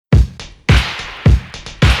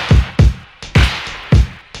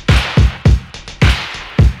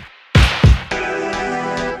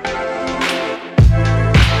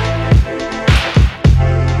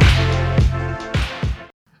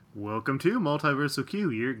Welcome to Multiversal Q,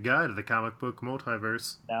 your guide to the comic book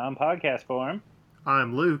multiverse. Now in podcast form.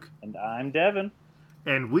 I'm Luke. And I'm Devin.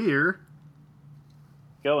 And we're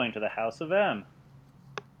going to the House of M.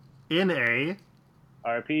 In a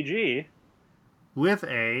RPG. With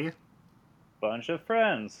a bunch of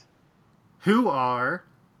friends. Who are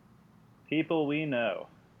people we know.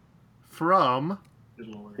 From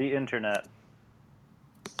the internet.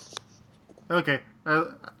 Okay.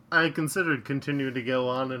 I considered continuing to go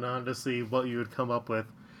on and on to see what you would come up with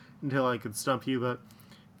until I could stump you, but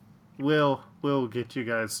we'll get you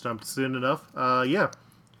guys stumped soon enough. Yeah.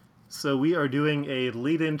 So we are doing a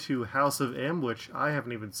lead into House of M, which I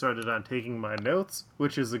haven't even started on taking my notes,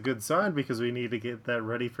 which is a good sign because we need to get that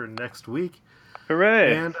ready for next week.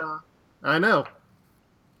 Hooray! And I know.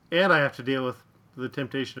 And I have to deal with the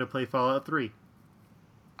temptation to play Fallout 3.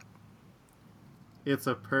 It's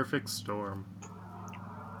a perfect storm.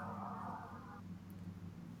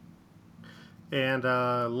 And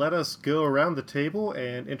let us go around the table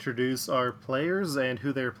and introduce our players and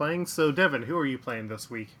who they're playing. So, Devin, who are you playing this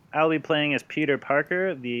week? I'll be playing as Peter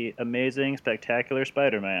Parker, the amazing, spectacular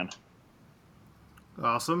Spider-Man.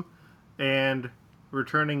 Awesome. And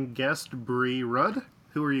returning guest Bree Rudd,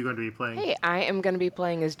 who are you going to be playing? Hey, I am going to be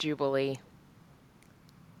playing as Jubilee.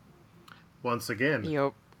 Once again.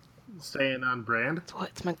 Yep. Staying on brand.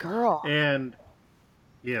 It's my girl. And,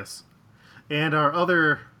 yes. And our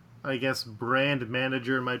other, I guess, brand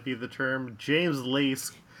manager might be the term, James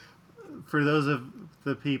Lace. For those of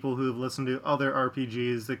the people who have listened to other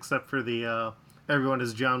RPGs, except for the Everyone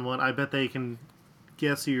is John one, I bet they can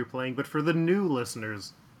guess who you're playing. But for the new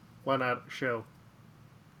listeners, why not show?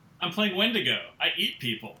 I'm playing Wendigo. I eat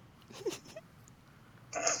people.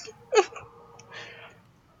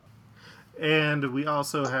 And we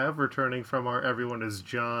also have, returning from our Everyone is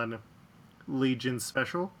John Legion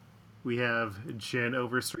special, we have Jen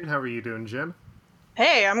Overstreet. How are you doing, Jen?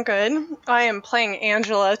 Hey, I'm good. I am playing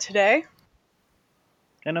Angela today.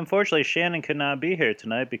 And unfortunately, Shannon could not be here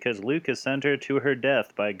tonight because Luke has sent her to her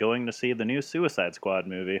death by going to see the new Suicide Squad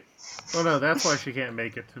movie. Oh no, that's why she can't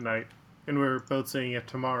make it tonight. And we're both seeing it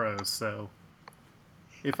tomorrow, so...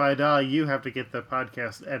 If I die, you have to get the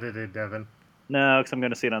podcast edited, Devin. No, because I'm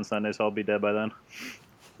going to see it on Sunday, so I'll be dead by then.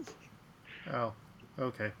 Oh,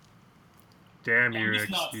 okay. Damn your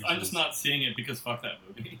excuses. I'm just not seeing it because fuck that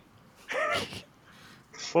movie.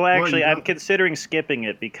 Well, actually, I'm considering skipping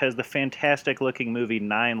it because the fantastic-looking movie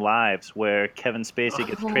 9 Lives, where Kevin Spacey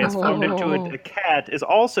gets transformed into a cat, is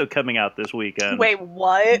also coming out this weekend. Wait,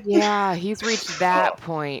 what? Yeah, he's reached that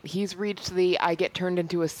point. He's reached the I get turned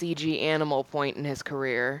into a CG animal point in his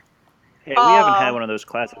career. Hey, we haven't had one of those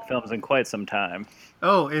classic films in quite some time.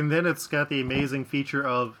 Oh, and then it's got the amazing feature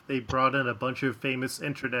of they brought in a bunch of famous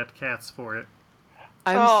internet cats for it.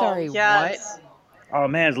 I'm sorry, yes. what? Oh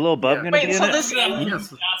man, is Lil Bub going to be in it?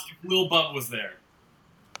 Yes. Ask if Lil Bub was there.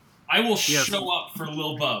 I will show up for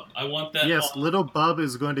Lil Bub. I want that. Yes, Little Bub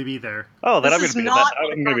is going to be there. Oh, that I'm going to be there.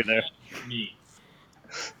 I'm going to be there. Me.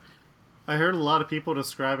 I heard a lot of people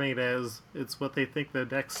describing it as it's what they think the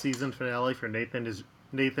next season finale for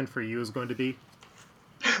Nathan for You is going to be.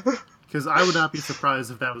 Because I would not be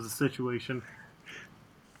surprised if that was the situation.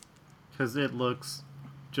 Because it looks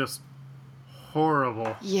just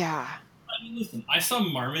horrible. Yeah. I mean, listen, I saw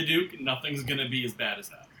Marmaduke. Nothing's gonna be as bad as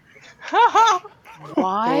that.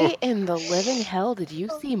 Why in the living hell did you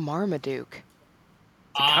see Marmaduke?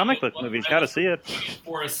 It's a comic book movie. You've got to see it.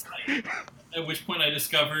 For a site, at which point I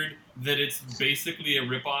discovered that it's basically a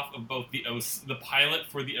ripoff of both the pilot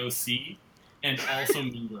for the OC and also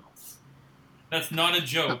Mean Girls. That's not a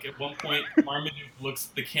joke. At one point, Marmaduke looks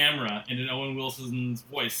at the camera and in Owen Wilson's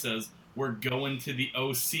voice says, "We're going to the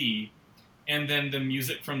OC." And then the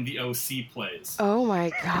music from the OC plays. Oh my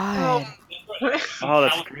god. Oh,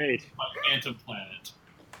 that's great. Phantom Planet.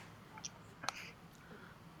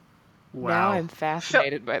 Wow. Now I'm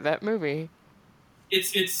fascinated by that movie.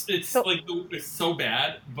 It's so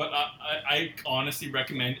bad, but I honestly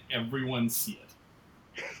recommend everyone see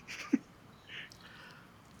it.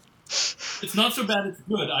 It's not so bad, it's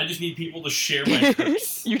good. I just need people to share my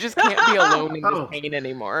curse. You just can't be alone in this pain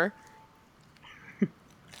anymore.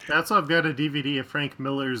 That's why I've got a DVD of Frank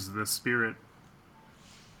Miller's The Spirit.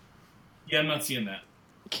 Yeah, I'm not seeing that.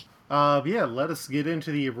 Yeah, let us get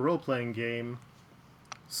into the role-playing game.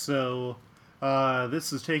 So,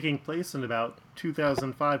 this is taking place in about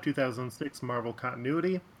 2005-2006 Marvel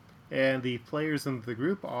continuity, and the players in the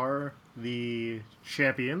group are the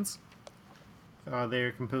champions. They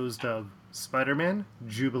are composed of Spider-Man,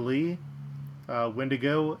 Jubilee,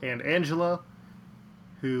 Wendigo, and Angela,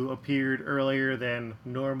 who appeared earlier than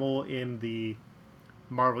normal in the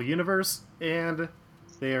Marvel Universe, and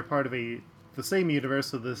They are part of the same universe,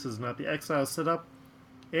 so this is not the Exile setup.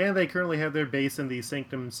 And they currently have their base in the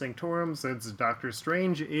Sanctum Sanctorum since Doctor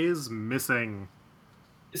Strange is missing.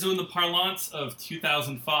 So in the parlance of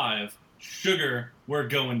 2005, sugar, we're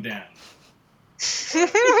going down.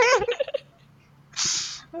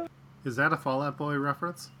 Is that a Fall Out Boy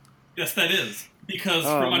reference? Yes, that is. Because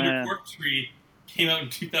From Under Cork Tree came out in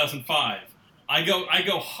 2005. I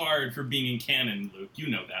go hard for being in canon, Luke. You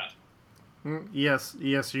know that. Yes,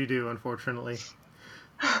 you do, unfortunately.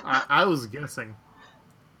 I was guessing.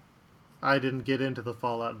 I didn't get into the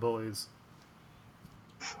Fall Out Boys.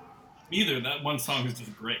 Neither. That one song is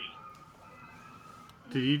just great.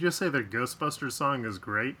 Did you just say the Ghostbusters song is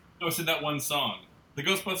great? No, I said that one song. The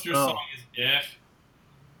Ghostbusters song is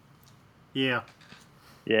Yeah.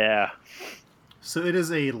 Yeah. So it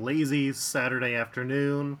is a lazy Saturday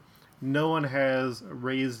afternoon. No one has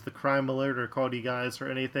raised the crime alert or called you guys for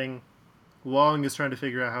anything. Wong is trying to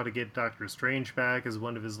figure out how to get Doctor Strange back as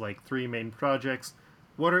one of his, 3 main projects.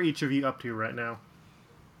 What are each of you up to right now?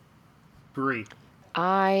 Bree.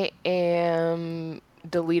 I am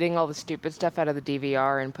deleting all the stupid stuff out of the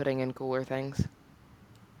DVR and putting in cooler things.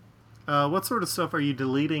 What sort of stuff are you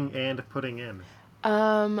deleting and putting in?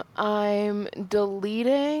 I'm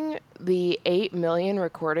deleting the 8 million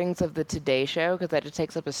recordings of the Today Show because that just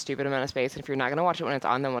takes up a stupid amount of space. And if you're not going to watch it when it's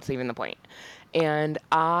on, then what's even the point? And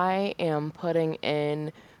I am putting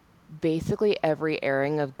in basically every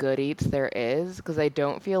airing of Good Eats there is because I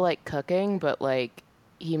don't feel like cooking, but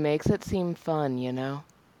he makes it seem fun, you know?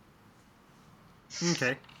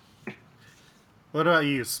 Okay. What about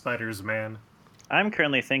you, Spiders Man? I'm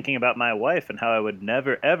currently thinking about my wife and how I would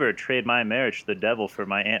never, ever trade my marriage to the devil for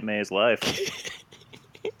my Aunt May's life.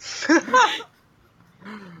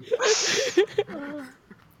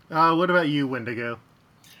 What about you, Wendigo?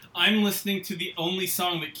 I'm listening to the only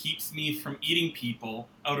song that keeps me from eating people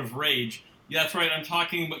out of rage. Yeah, that's right, I'm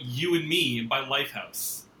talking about You and Me by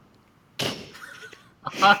Lifehouse.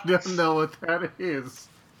 I don't know what that is.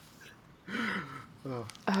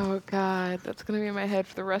 Oh god, that's gonna be in my head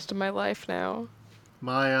for the rest of my life now.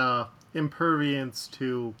 My impervience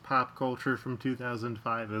to pop culture from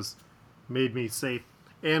 2005 has made me safe.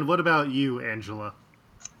 And what about you, Angela?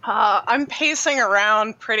 I'm pacing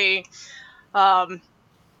around pretty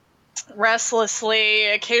restlessly,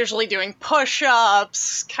 occasionally doing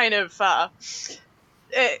push-ups, kind of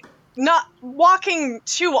not walking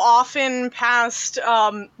too often past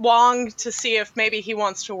Wong to see if maybe he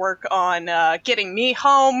wants to work on getting me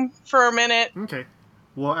home for a minute. Okay.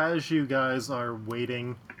 Well, as you guys are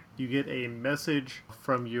waiting, you get a message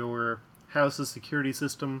from your house's security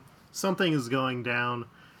system. Something is going down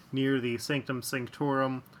near the Sanctum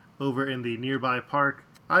Sanctorum over in the nearby park.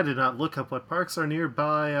 I did not look up what parks are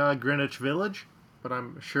nearby Greenwich Village, but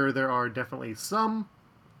I'm sure there are definitely some.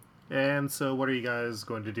 And so what are you guys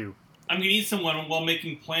going to do? I'm going to need someone while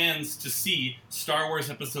making plans to see Star Wars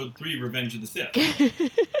Episode 3 Revenge of the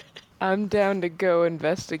Sith. I'm down to go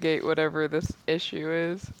investigate whatever this issue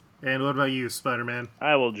is. And what about you, Spider-Man?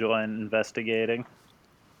 I will join investigating.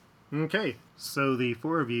 Okay, so the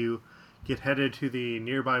 4 of you get headed to the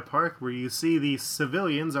nearby park where you see the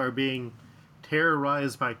civilians are being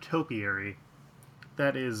terrorized by topiary.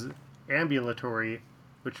 That is ambulatory,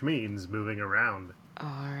 which means moving around.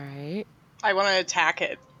 Alright. I want to attack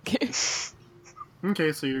it.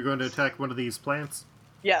 Okay, so you're going to attack one of these plants?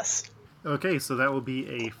 Yes. Okay, so that will be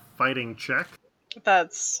a fighting check.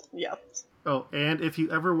 Yeah. Oh, and if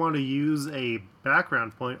you ever want to use a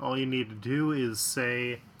background point, all you need to do is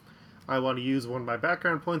say, I want to use one of my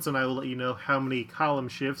background points, and I will let you know how many column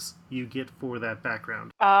shifts you get for that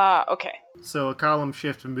background. Okay. So a column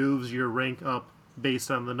shift moves your rank up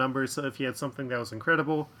based on the numbers. So if you had something that was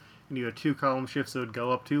incredible, and you had 2 column shifts, it would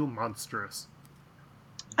go up to monstrous.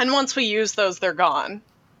 And once we use those, they're gone.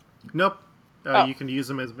 Nope. You can use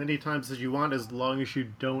them as many times as you want, as long as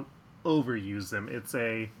you don't overuse them. It's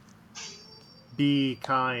a be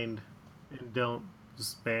kind and don't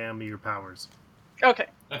spam your powers. Okay.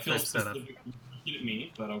 That feels Nice setup. specifically to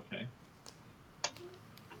me, but okay.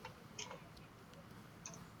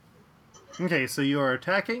 Okay, so you are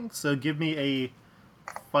attacking, so give me a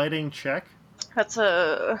fighting check. That's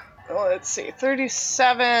let's see,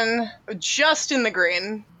 37, just in the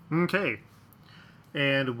green. Okay.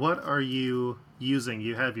 And what are you using?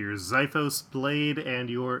 You have your Zyphos blade and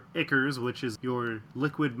your Ichors, which is your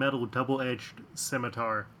liquid metal double-edged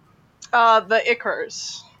scimitar. The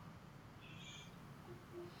Ichors.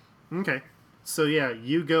 Okay. So yeah,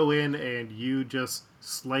 you go in and you just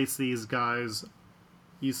slice these guys.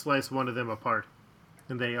 You slice one of them apart,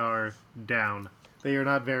 and they are down. They are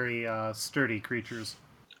not very sturdy creatures.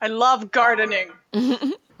 I love gardening.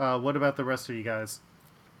 What about the rest of you guys?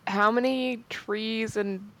 How many trees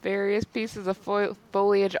and various pieces of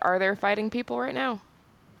foliage are there fighting people right now?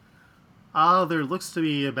 There looks to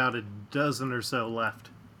be about a dozen or so left.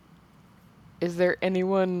 Is there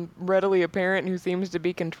anyone readily apparent who seems to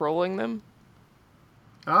be controlling them?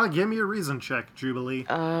 Give me a reason check, Jubilee.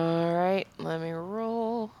 Alright, let me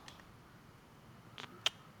roll.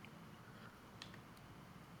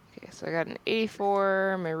 Okay, so I got an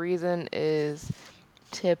 84. My reason is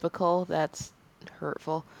typical. That's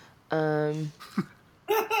hurtful. You're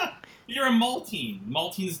a Maltine.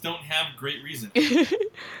 Maltines don't have great reason.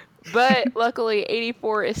 But luckily,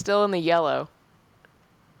 84 is still in the yellow.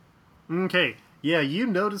 Okay, yeah, you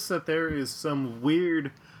notice that there is some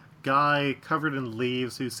weird guy covered in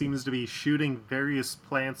leaves who seems to be shooting various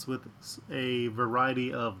plants with a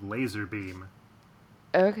variety of laser beam.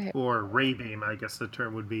 Okay. Or ray beam, I guess the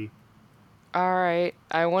term would be. Alright,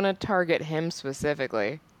 I want to target him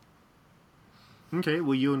specifically. Okay,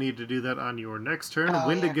 well, you'll need to do that on your next turn. Oh,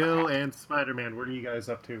 Wendigo and Spider-Man, what are you guys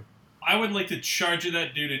up to? I would like to charge at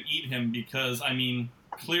that dude and eat him because, I mean,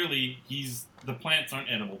 clearly the plants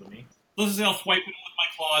aren't edible to me. Let's just say I'll swipe him with my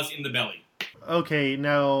claws in the belly. Okay,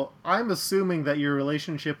 now, I'm assuming that your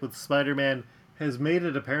relationship with Spider-Man has made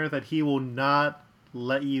it apparent that he will not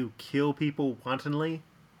let you kill people wantonly.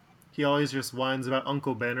 He always just whines about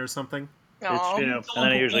Uncle Ben or something. It's Aw. true. And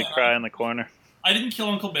then I usually cry in the corner. I didn't kill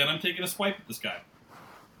Uncle Ben. I'm taking a swipe at this guy.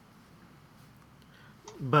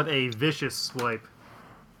 But a vicious swipe.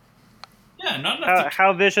 Yeah, not enough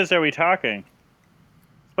How vicious are we talking?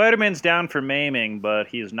 Spider-Man's down for maiming, but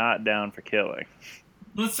he's not down for killing.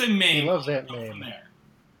 Let's say maim. He loves that Go maim. from there.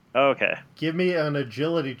 Okay. Give me an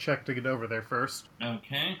agility check to get over there first.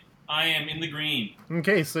 Okay. I am in the green.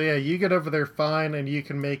 Okay, so yeah, you get over there fine, and you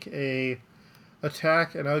can make a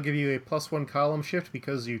attack, and I'll give you a +1 column shift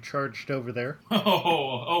because you charged over there.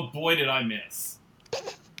 Oh boy, did I miss.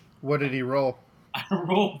 What did he roll? I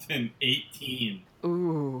rolled an 18.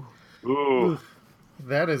 Ooh. Ooh. Oof.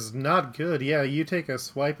 That is not good. Yeah, you take a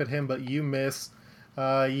swipe at him, but you miss.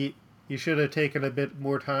 You should have taken a bit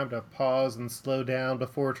more time to pause and slow down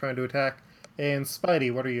before trying to attack. And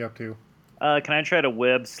Spidey, what are you up to? Can I try to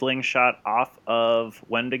web slingshot off of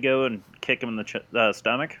Wendigo and kick him in the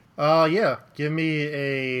stomach? Yeah. Give me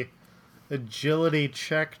a agility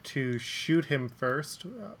check to shoot him first,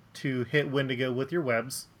 to hit Wendigo with your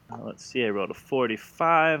webs. Let's see, I rolled a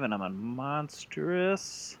 45, and I'm on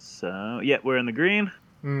Monstrous. So, yeah, we're in the green.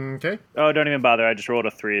 Okay. Oh, don't even bother, I just rolled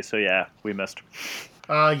a 3, so yeah, we missed.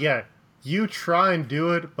 Yeah. You try and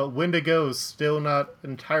do it, but Wendigo is still not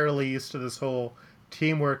entirely used to this whole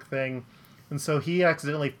teamwork thing, and so he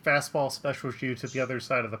accidentally fastball specials you to the other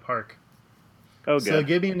side of the park. Oh, So good.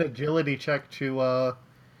 give me an agility check to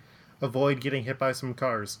avoid getting hit by some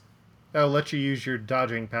cars. I'll let you use your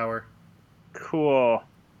dodging power. Cool.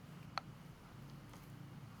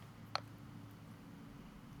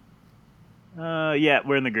 Yeah,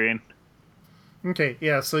 we're in the green. Okay,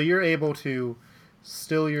 yeah, so you're able to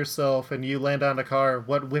still yourself and you land on a car.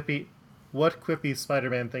 What quippy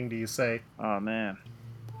Spider-Man thing do you say? Oh, man.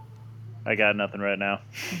 I got nothing right now.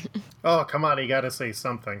 Oh, come on, you gotta say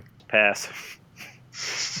something. Pass.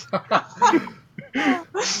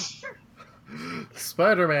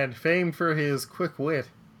 Spider-Man, famed for his quick wit,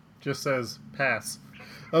 just says pass.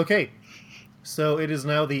 Okay, so it is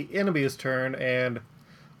now the enemy's turn, and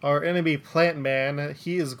our enemy Plant Man,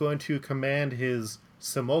 he is going to command his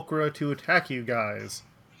Simulacra to attack you guys.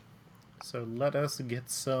 So let us get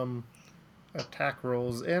some attack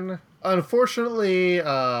rolls in. Unfortunately,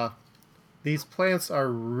 these plants are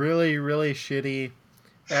really, really shitty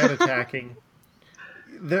at attacking.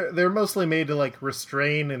 They're mostly made to like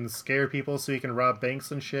restrain and scare people so you can rob banks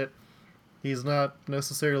and shit. He's not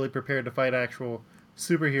necessarily prepared to fight actual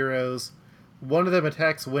superheroes. One of them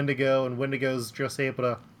attacks Wendigo, and Wendigo's just able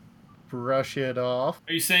to brush it off.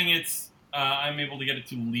 Are you saying it's I'm able to get it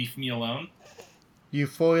to leave me alone? You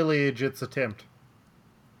foliage its attempt.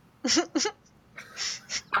 The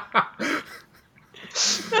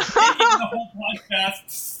whole podcast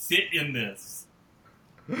sit in this.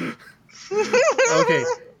 Okay.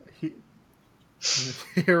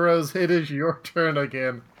 Heroes, it is your turn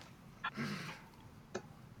again.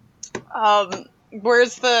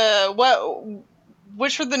 Where's the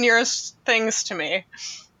which are the nearest things to me?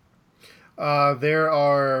 There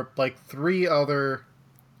are like 3 other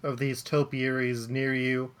of these topiaries near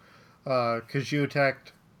you, because you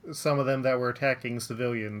attacked some of them that were attacking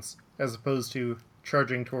civilians, as opposed to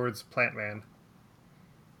charging towards Plant Man.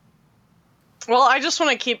 Well, I just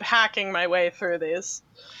want to keep hacking my way through these.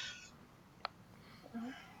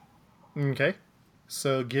 Okay.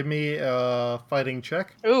 So give me a fighting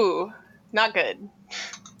check. Ooh, not good.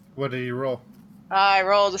 What did you roll? I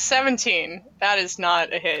rolled a 17. That is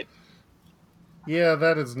not a hit. Yeah,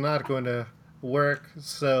 that is not going to work.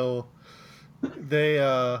 So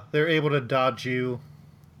they're able to dodge you.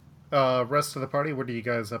 Rest of the party, what are you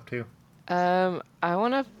guys up to? I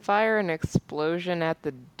want to fire an explosion at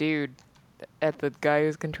the dude, at the guy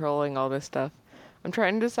who's controlling all this stuff. I'm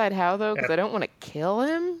trying to decide how, though, because I don't want to kill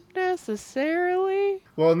him, necessarily.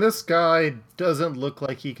 Well, and this guy doesn't look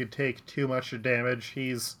like he could take too much damage.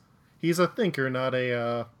 He's a thinker, not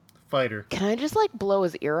a fighter. Can I just, like, blow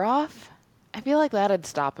his ear off? I feel like that'd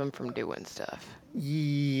stop him from doing stuff.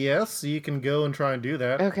 Yes, you can go and try and do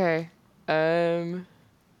that. Okay. So,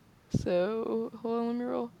 hold on, let me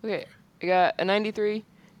roll. Okay, I got a 93,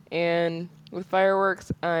 and with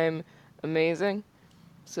fireworks, I'm amazing.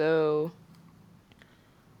 So,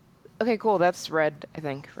 okay, cool, that's red, I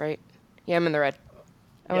think, right? Yeah, I'm in the red.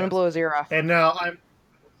 I want to Yes. blow his ear off. And now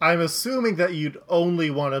I'm assuming that you'd only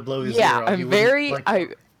want to blow his ear off. You I'm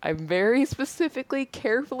wouldn't, I'm very specifically,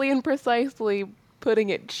 carefully, and precisely putting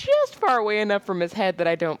it just far away enough from his head that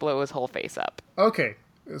I don't blow his whole face up. Okay,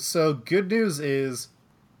 so good news is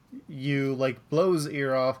you blow his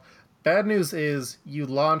ear off. Bad news is you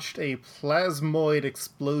launched a plasmoid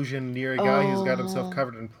explosion near a guy who's got himself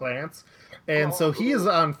covered in plants, and so he is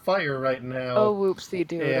on fire right now. Oh, whoopsie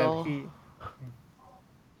doodle. And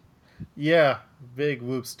yeah, big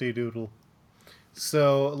whoopsie doodle.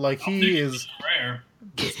 So he is Rare.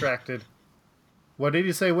 distracted. What did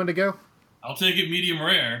you say, Wendigo? I'll take it medium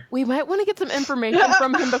rare. We might want to get some information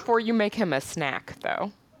from him before you make him a snack,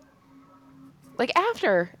 though.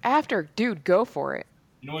 After, dude, go for it.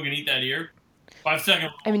 You know what can eat that ear? 5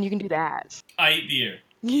 seconds. I mean, you can do that. I eat the ear.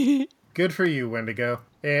 Good for you, Wendigo.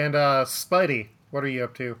 And Spidey, what are you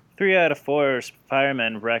up to? 3 out of 4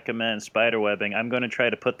 firemen recommend spider webbing. I'm going to try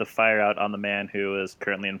to put the fire out on the man who is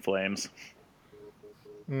currently in flames.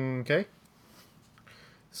 Okay.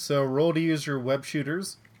 So roll to use your web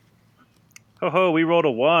shooters. Ho ho, we rolled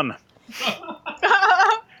a 1.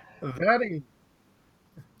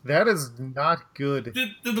 That is not good.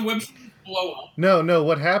 Did the web blow up? No,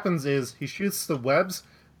 what happens is he shoots the webs,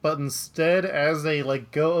 but instead, as they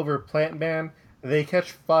go over Plant Man, they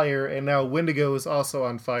catch fire, and now Wendigo is also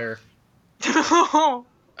on fire. Oh.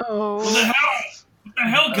 What the hell? What the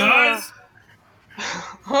hell, guys?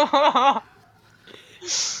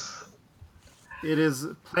 It is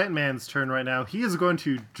Plant Man's turn right now. He is going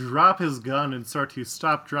to drop his gun and start to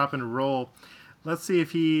stop, drop, and roll. Let's see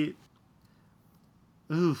if he...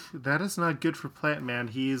 Oof, that is not good for Plant Man.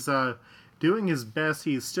 He's doing his best.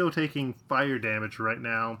 He's still taking fire damage right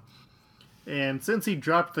now. And since he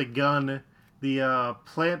dropped the gun, the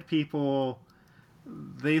plant people,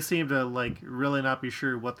 they seem to really not be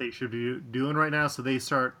sure what they should be doing right now, so they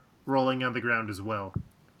start rolling on the ground as well.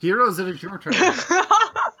 Heroes, it is your turn.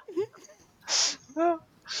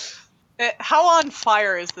 How on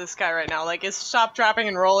fire is this guy right now? Is stop, dropping,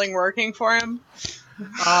 and rolling working for him?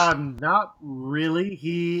 Not really.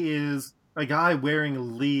 He is a guy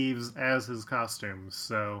wearing leaves as his costume,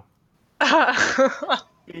 so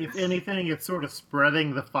if anything, it's sort of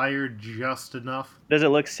spreading the fire just enough. Does it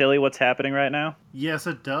look silly what's happening right now? Yes,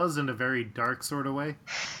 it does, in a very dark sort of way.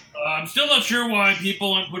 I'm still not sure why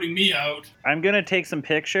people aren't putting me out. I'm going to take some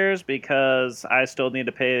pictures because I still need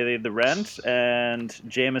to pay the rent, and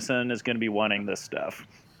Jameson is going to be wanting this stuff.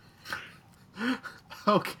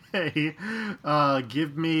 Okay.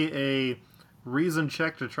 Give me a reason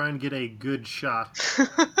check to try and get a good shot.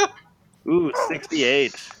 Ooh,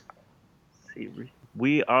 68.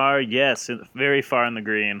 We are, yes, very far in the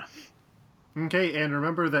green. Okay, and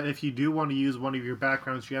remember that if you do want to use one of your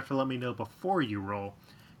backgrounds, you have to let me know before you roll,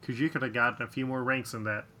 because you could have gotten a few more ranks in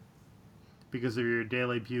that because of your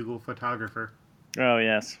Daily Bugle photographer. Oh,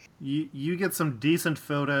 yes. You get some decent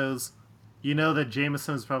photos. You know that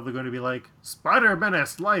Jameson is probably going to be like, Spider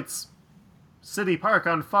Menace lights City Park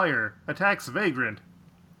on fire, attacks vagrant.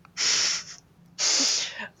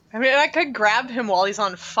 I mean, I could grab him while he's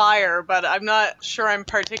on fire, but I'm not sure I'm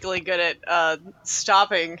particularly good at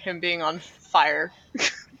stopping him being on fire.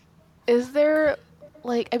 Is there,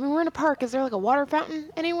 we're in a park. Is there, a water fountain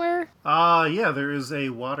anywhere? Yeah, there is a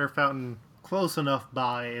water fountain close enough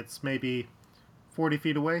by. It's maybe 40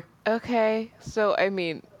 feet away. Okay, so, I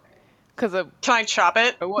mean, because of... Can I chop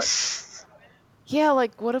it? What? Yeah,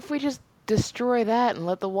 what if we just destroy that and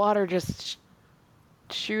let the water just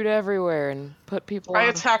shoot everywhere and put people I on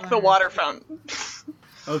attack fire? the water fountain.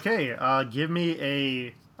 Okay, give me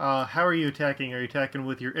a... how are you attacking? Are you attacking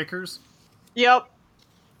with your Ickers? Yep.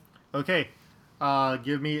 Okay,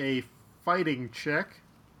 give me a fighting check.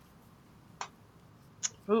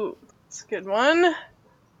 Ooh, that's a good one.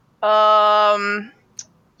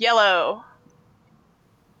 Yellow.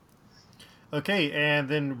 Okay, and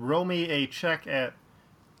then roll me a check at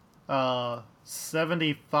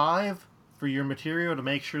 75 for your material to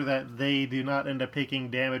make sure that they do not end up taking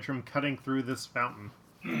damage from cutting through this fountain.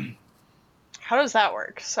 How does that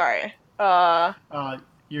work? Sorry.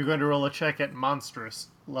 You're going to roll a check at monstrous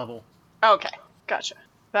level. Okay, gotcha.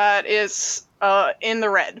 That is in the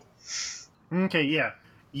red. Okay, yeah.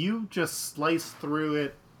 You just slice through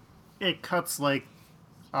it. It cuts like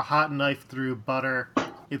a hot knife through butter.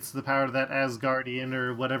 It's the power of that Asgardian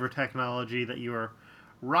or whatever technology that you are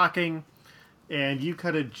rocking. And you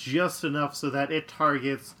cut it just enough so that it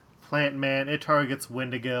targets Plant Man, it targets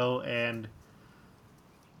Wendigo, and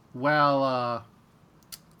while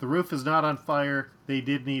the roof is not on fire, they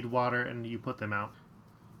did need water, and you put them out.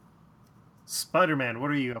 Spider-Man, what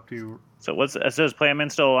are you up to? So is Plant Man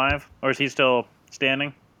still alive, or is he still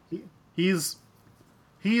standing? He's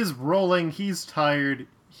rolling. He's tired.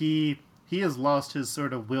 He has lost his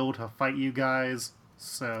sort of will to fight you guys.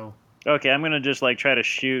 So Okay, I'm gonna just like try to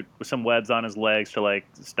shoot with some webs on his legs to like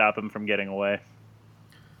stop him from getting away.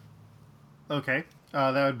 okay,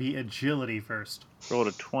 that would be agility first. Rolled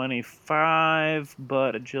a 25,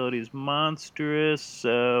 but agility's monstrous,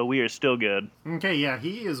 so we are still good. Okay, yeah,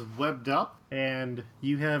 he is webbed up, and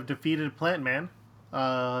you have defeated Plant Man.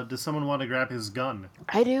 Does someone want to grab his gun?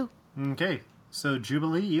 I do. Okay, so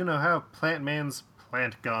Jubilee, you know how Plant Man's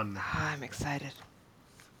plant gun. I'm excited.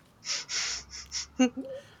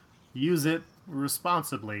 Use it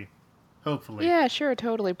responsibly, hopefully. Yeah, sure,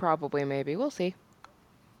 totally, probably, maybe. We'll see.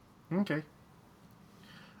 Okay.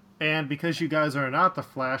 And because you guys are not the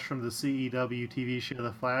Flash from the CEW TV show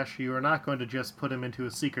The Flash, you are not going to just put him into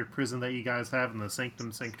a secret prison that you guys have in the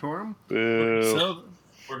Sanctum Sanctorum. Boo. So,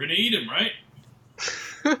 We're gonna eat him, right?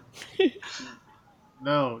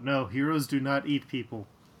 no, heroes do not eat people.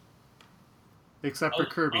 Except for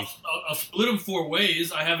Kirby. I'll split him 4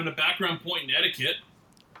 ways. I have a background point in etiquette.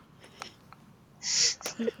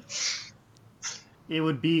 It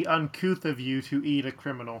would be uncouth of you to eat a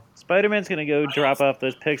criminal. Spider-Man's gonna go drop off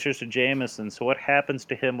those pictures to Jameson, so what happens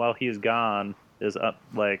to him while he's gone is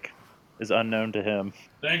unknown to him.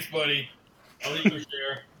 Thanks, buddy. I'll eat your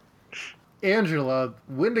share. Angela,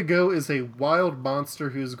 Wendigo is a wild monster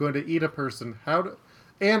who's going to eat a person.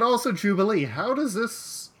 And also Jubilee, how does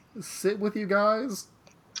this sit with you guys?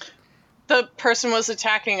 The person was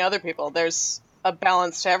attacking other people. There's a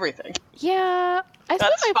balance to everything. Yeah, I spent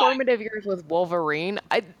That's my fine. formative years with Wolverine.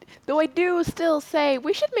 Though I do still say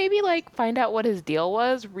we should maybe like find out what his deal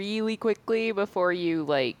was really quickly before you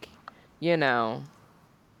like,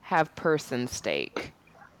 have person stake.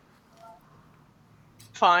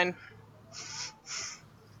 Fine.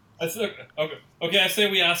 Okay. I say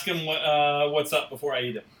we ask him what's up before I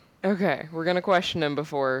eat him. Okay, we're gonna question him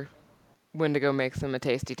before Wendigo makes him a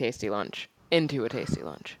tasty, tasty lunch. Into a tasty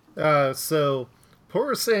lunch. So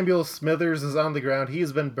poor Samuel Smithers is on the ground.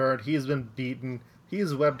 He's been burned. He's been beaten.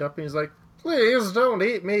 He's webbed up, and he's like, "Please don't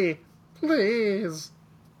eat me, please."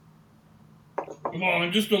 Come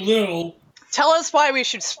on, just a little. Tell us why we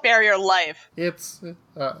should spare your life. It's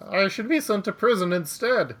I should be sent to prison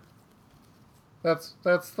instead. That's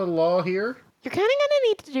the law here. You're kind of gonna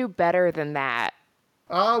need to do better than that.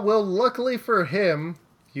 Well, luckily for him,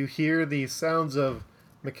 you hear the sounds of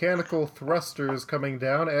mechanical thrusters coming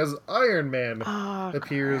down as Iron Man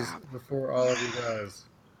appears before all of you guys.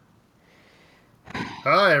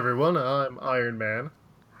 Hi, everyone. I'm Iron Man.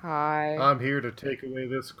 Hi. I'm here to take away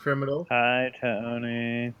this criminal. Hi,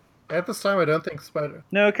 Tony. At this time, I don't think Spider...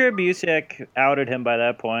 No, Kurt Busiek outed him by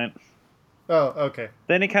that point. Oh, okay.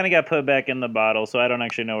 Then he kind of got put back in the bottle, so I don't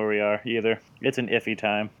actually know where we are either. It's an iffy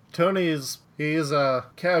time. He's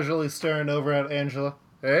casually staring over at Angela.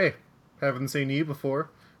 Hey, haven't seen you before.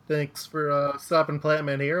 Thanks for stopping Plant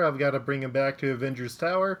Man here. I've got to bring him back to Avengers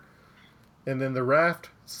Tower. And then the raft.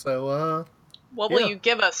 So, What will Yeah. you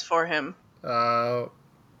give us for him?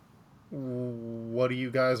 what do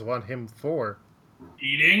you guys want him for?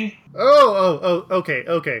 Eating? Oh,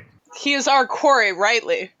 okay. He is our quarry,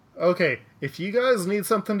 rightly. Okay, if you guys need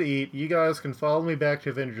something to eat, you guys can follow me back to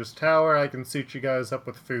Avengers Tower. I can suit you guys up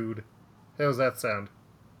with food. How's that sound?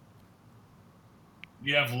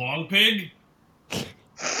 You have long pig?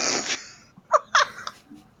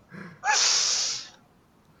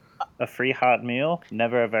 A free hot meal?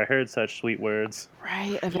 Never have I heard such sweet words.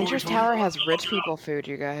 Right, Avengers Tower has rich people food,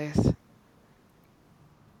 you guys.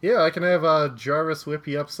 Yeah, I can have Jarvis whip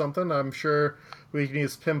you up something. I'm sure we can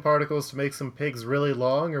use Pym particles to make some pigs really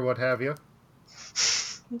long or what have you.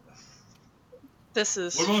 This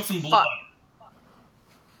is What about some blood?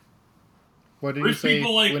 What did you say,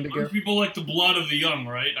 Wendigo? Rich people like the blood of the young,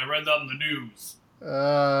 right? I read that in the news.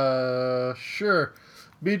 Sure.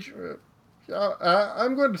 Beach.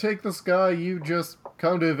 I'm going to take this guy. You just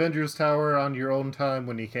come to Avengers Tower on your own time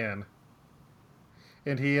when you can.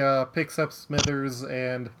 And he picks up Smithers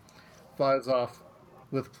and flies off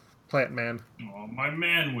with Plant Man. Oh, my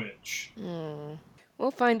man witch.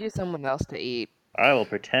 We'll find you someone else to eat. I will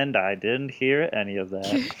pretend I didn't hear any of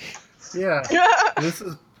that. Yeah,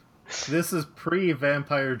 this is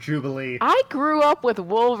pre-Vampire Jubilee. I grew up with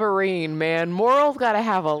Wolverine, man. Moral's gotta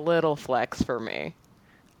have a little flex for me.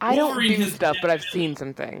 I Wolverine don't do has stuff, but I've definitely- seen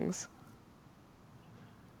some things.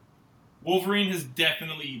 Wolverine has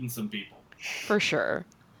definitely eaten some people. For sure.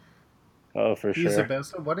 Oh, for He's the sure.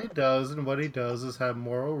 best at what he does, and what he does is have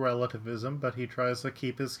moral relativism, but he tries to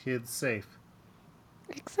keep his kids safe.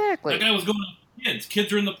 Exactly. That guy was going with kids.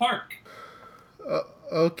 Kids are in the park.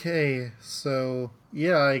 Okay, so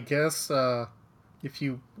yeah, I guess if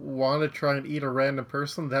you want to try and eat a random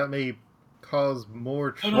person, that may cause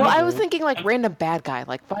more trouble. Well, I was thinking like random bad guy,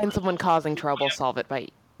 like find someone causing trouble, solve it by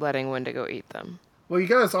letting Wendigo eat them. Well, you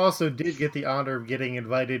guys also did get the honor of getting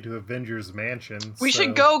invited to Avengers Mansion. We so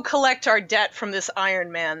should go collect our debt from this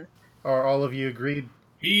Iron Man. Are all of you agreed?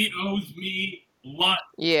 He owes me lots.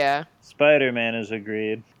 Yeah. Spider-Man has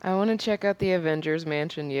agreed. I want to check out the Avengers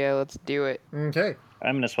Mansion. Yeah, let's do it. Okay,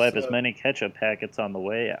 I'm going to swipe as So- many ketchup packets on the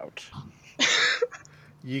way out.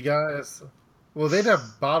 you guys. Well, they'd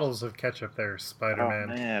have bottles of ketchup there, Oh, Spider-Man.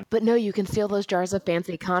 man. But no, you can steal those jars of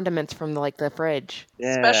fancy condiments from the fridge,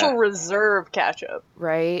 Yeah. Special reserve ketchup.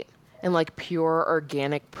 right? And like pure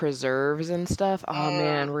organic preserves and stuff. Oh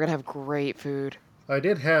man, we're gonna have great food. I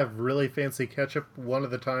did have really fancy ketchup one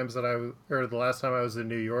of the times that or the last time I was in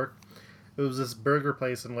New York. It was this burger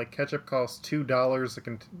place, and like ketchup cost $2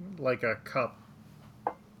 like a cup.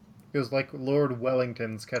 It was like Lord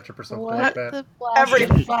Wellington's ketchup or something like that. Every-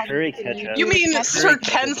 Curry ketchup. You mean Curry Sir ketchup is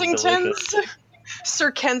Kensington's? delicious.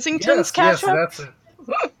 Sir Kensington's Yes, ketchup? that's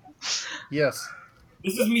it. Yes.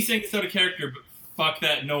 This is me saying this out of character, but fuck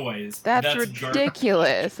that noise. That's garbage.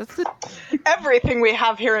 ridiculous. Everything we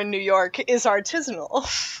have here in New York is artisanal.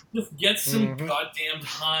 Just get some Mhm. goddamn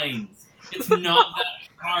Heinz. It's not that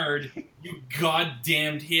hard, you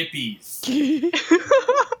goddamned hippies.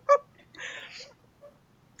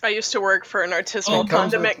 I used to work for an artisanal Oh,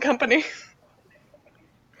 condiment company.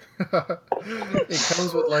 It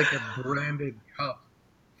comes with like a branded cup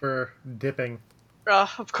for dipping.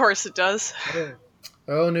 Of course it does.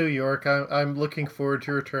 Oh, New York! I'm looking forward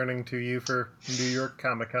to returning to you for New York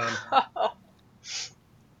Comic Con.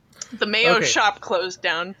 The Mayo Okay. shop closed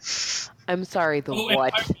down. I'm sorry, the Oh, and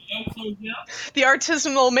what? Mayo closed down? The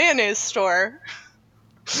artisanal mayonnaise store.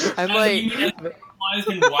 I'm As like, you mean as specialized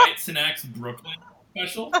in White Snacks Brooklyn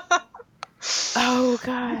special? oh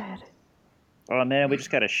god. Oh, man, we just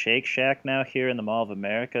got a Shake Shack now here in the Mall of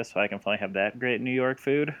America, so I can finally have that great New York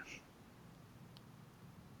food.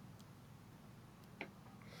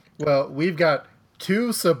 Well, we've got 2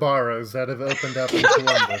 Sabaros that have opened up in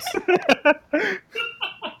Columbus.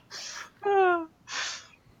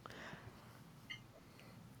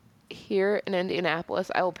 Here in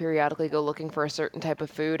Indianapolis, I will periodically go looking for a certain type of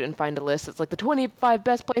food and find a list. It's like the 25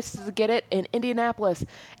 best places to get it in Indianapolis,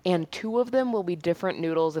 and 2 of them will be different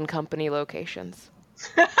Noodles and Company locations.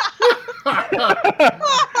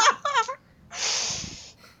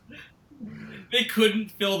 They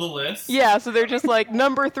couldn't fill the list. Yeah, so they're just like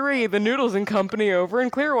number 3, the Noodles and Company over in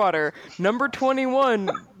Clearwater. Number 21,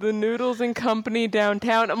 the Noodles and Company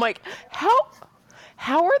downtown. I'm like, how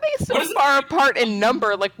are they so What is far apart in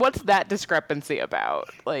number? Like, what's that discrepancy about?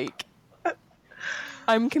 Like,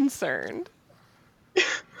 I'm concerned.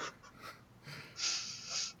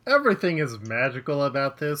 Everything is magical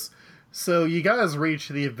about this. So you guys reach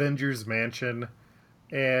the Avengers Mansion,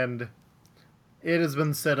 and it has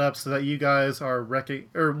been set up so that you guys are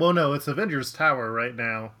it's Avengers Tower right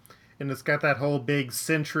now, and it's got that whole big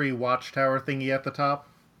Sentry Watchtower thingy at the top.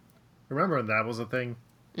 Remember when that was a thing?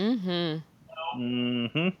 Mm-hmm.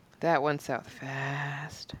 Mm-hmm. That went south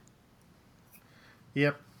fast.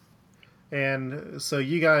 Yep. And so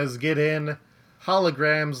you guys get in,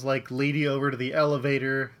 holograms like lead you over to the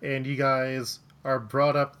elevator, and you guys are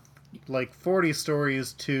brought up like 40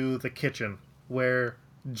 stories to the kitchen, where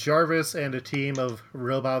Jarvis and a team of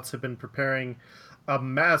robots have been preparing a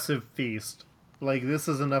massive feast. Like, this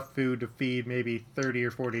is enough food to feed maybe 30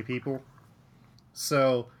 or 40 people.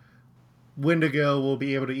 So Wendigo will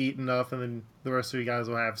be able to eat enough, and then the rest of you guys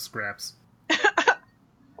will have scraps.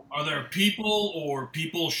 Are there people or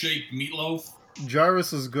people-shaped meatloaf?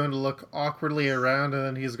 Jarvis is going to look awkwardly around, and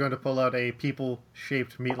then he's going to pull out a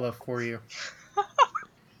people-shaped meatloaf for you.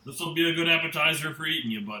 This will be a good appetizer for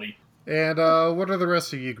eating you, buddy. And what are the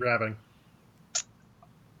rest of you grabbing?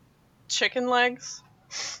 Chicken legs?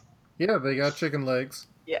 Yeah, they got chicken legs.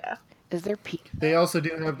 Yeah. Is there pizza? They also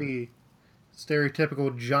do have the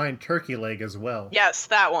stereotypical giant turkey leg as well. Yes,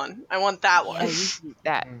 that one. I want that one. Yeah, you should eat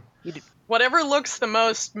that. You do. Whatever looks the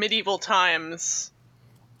most medieval times.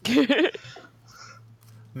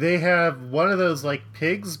 They have one of those like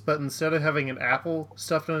pigs, but instead of having an apple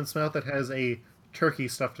stuffed in its mouth, it has a turkey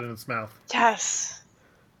stuffed in its mouth. Yes.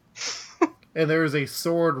 And there is a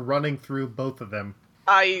sword running through both of them.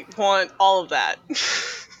 I want all of that.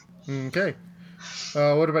 Okay.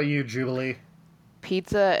 What about you, Jubilee?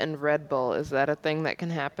 Pizza and Red Bull, is that a thing that can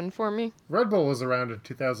happen for me? Red Bull was around in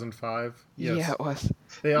 2005. Yes. Yeah, it was.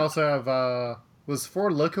 They also have, was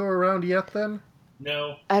Four Loko around yet then?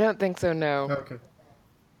 No. I don't think so, no. Okay.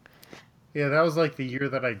 Yeah, that was like the year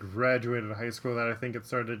that I graduated high school that I think it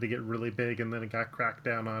started to get really big, and then it got cracked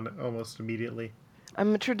down on almost immediately.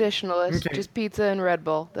 I'm a traditionalist. Okay. Just pizza and Red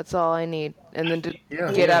Bull. That's all I need. And then to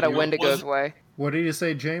Yeah. get out of Yeah, Wendigo's wasn't- way. What did you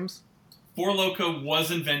say, James? Four Loko was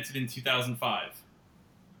invented in 2005.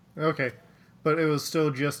 Okay. But it was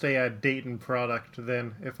still just a Dayton product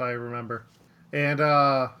then, if I remember. And,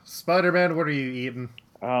 Spider-Man, what are you eating?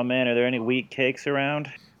 Oh man, are there any wheat cakes around?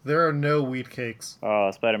 There are no wheat cakes. Oh,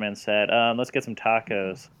 Spider-Man's sad. Let's get some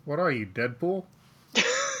tacos. What are you, Deadpool?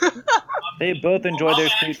 They both enjoy their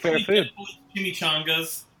street fair Actually, food.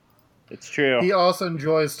 Chimichangas. It's true. He also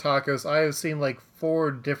enjoys tacos. I have seen like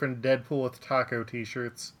 4 different Deadpool with taco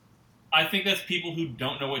t-shirts. I think that's people who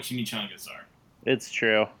don't know what chimichangas are. It's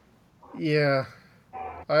true. Yeah.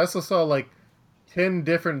 I also saw like 10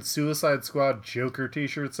 different Suicide Squad Joker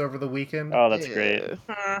t-shirts over the weekend. Oh, that's great.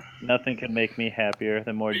 Hmm. Nothing can make me happier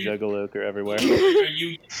than more Juggalo everywhere. Are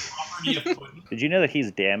you property of pudding? Did you know that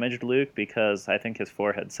he's damaged, Luke? Because I think his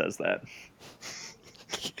forehead says that.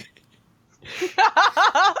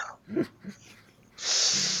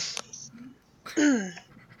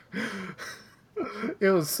 It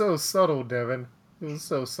was so subtle, Devin. It was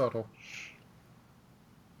so subtle.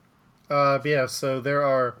 Yeah, so there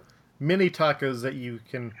are mini tacos that you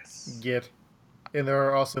can get, and there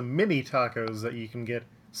are also mini tacos that you can get.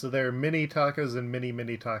 So there are mini tacos and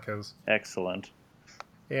mini tacos. Excellent.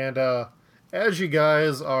 And as you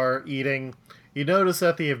guys are eating, you notice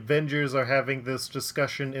that the Avengers are having this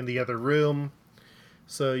discussion in the other room.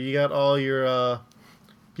 So you got all your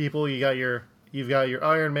people. You've got your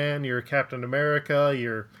Iron Man, your Captain America,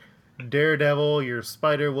 your Daredevil, your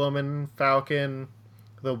Spider-Woman, Falcon,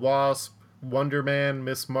 the Wasp, Wonder Man,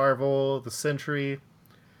 Miss Marvel, the Sentry,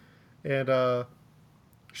 and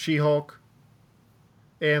She-Hulk,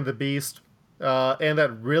 and the Beast. And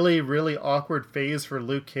that really awkward phase for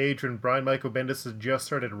Luke Cage when Brian Michael Bendis had just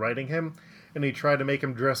started writing him, and he tried to make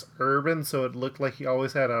him dress urban so it looked like he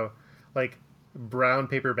always had a like brown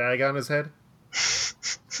paper bag on his head.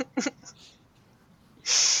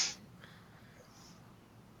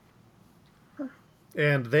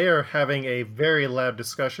 And they are having a very loud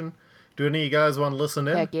discussion. Do any of you guys want to listen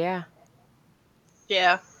in? Heck yeah.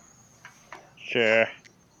 Yeah. Sure.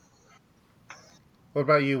 What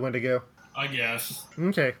about you, Wendigo? I guess.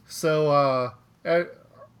 Okay, so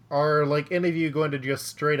are like any of you going to just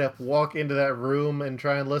straight up walk into that room and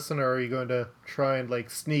try and listen, or are you going to try and like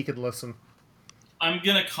sneak and listen? I'm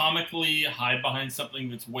gonna comically hide behind something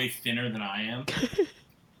that's way thinner than I am.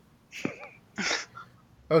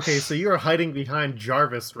 Okay, so you are hiding behind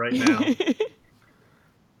Jarvis right now.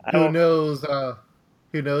 I Who don't, knows?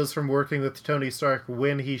 Who knows from working with Tony Stark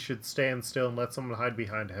when he should stand still and let someone hide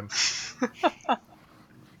behind him?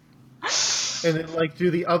 And then, like,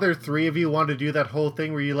 do the other 3 of you want to do that whole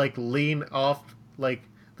thing where you like lean off like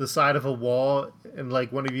the side of a wall, and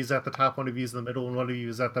like one of you's at the top, one of you's in the middle, and one of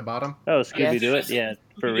you's at the bottom? oh, Scooby do Yes. it? Yeah,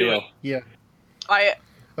 for Scooby-Doo real. it. Yeah. I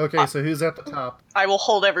Okay, so who's at the top? will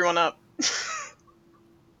hold everyone up.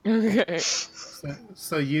 Okay.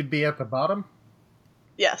 So you'd be at the bottom,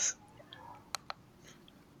 Yes.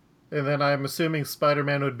 and then I'm assuming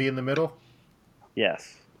Spider-Man would be in the middle,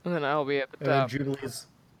 Yes. And then I'll be at the and then top. Jubilee's.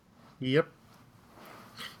 Yep.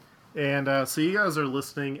 And so you guys are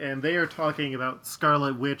listening, and they are talking about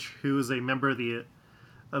Scarlet Witch, who is a member of the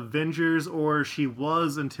Avengers, or she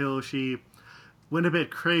was until she went a bit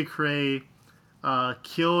cray-cray,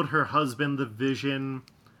 killed her husband, the Vision,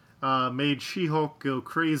 made She-Hulk go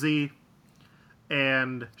crazy,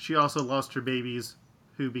 and she also lost her babies,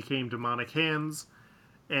 who became demonic hands,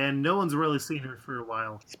 and no one's really seen her for a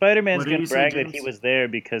while. Spider-Man's What did gonna you say, brag that James? he was there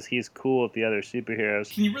because he's cool with the other superheroes.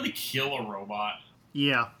 Can you really kill a robot?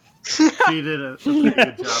 Yeah, she did a pretty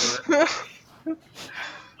good job of it.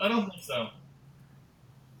 I don't think so.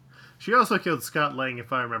 She also killed Scott Lang,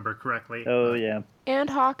 if I remember correctly. Oh, yeah. And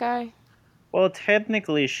Hawkeye. Well,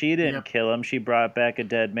 technically, she didn't Yep. kill him. She brought back a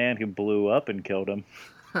dead man who blew up and killed him.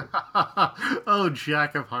 Oh,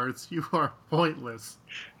 Jack of Hearts, you are pointless.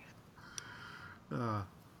 Yeah,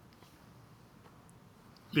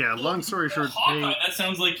 long story short, Hawkeye, that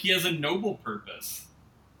sounds like he has a noble purpose.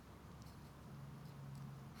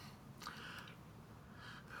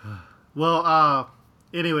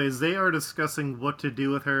 Anyways, they are discussing what to do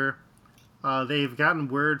with her. They've gotten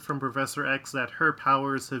word from Professor X that her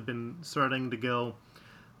powers have been starting to go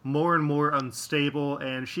more and more unstable,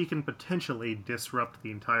 and she can potentially disrupt the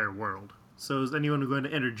entire world. So is anyone going to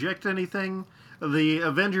interject anything? The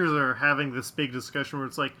Avengers are having this big discussion where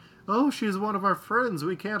it's like, oh, she's one of our friends,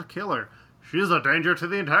 we can't kill her. She's a danger to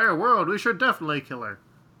the entire world, we should definitely kill her.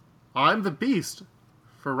 I'm the Beast.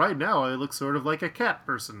 For right now, I look sort of like a cat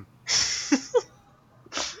person.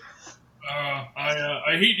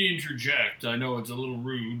 I hate to interject. I know it's a little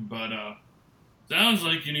rude, but sounds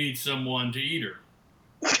like you need someone to eat her.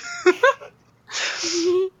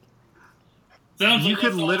 Sounds You like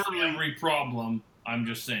could that's literally- every problem. I'm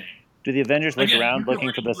just saying. Do the Avengers look Again, around you could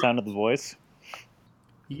looking for the already- sound of the voice?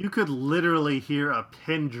 You could literally hear a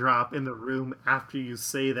pin drop in the room after you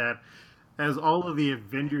say that, as all of the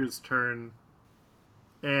Avengers turn.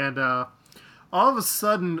 And all of a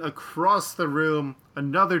sudden, across the room,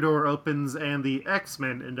 another door opens, and the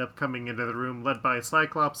X-Men end up coming into the room, led by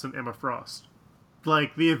Cyclops and Emma Frost.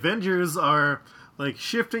 Like, the Avengers are, like,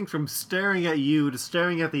 shifting from staring at you to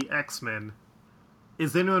staring at the X-Men.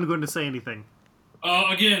 Is anyone going to say anything?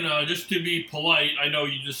 Again, just to be polite, I know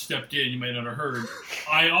you just stepped in, you might not have heard.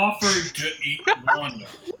 I offered to eat Wanda.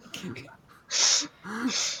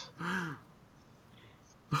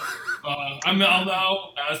 I'll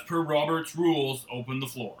now, as per Robert's rules, open the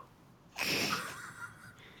floor.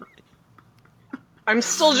 I'm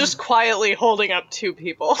still just quietly holding up two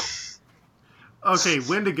people. Okay,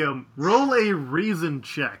 Wendigo, roll a reason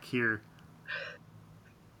check here.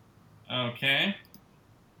 Okay.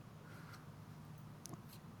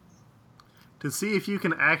 To see if you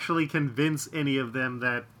can actually convince any of them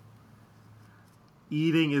that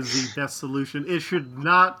eating is the best solution. It should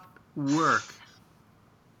not work.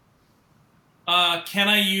 Can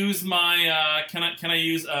I use my can I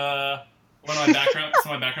use one of my background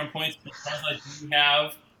some of my background points because I do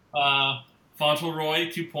have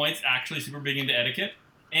Fauntleroy 2 points, actually super big into etiquette,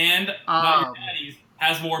 and Not Your Daddies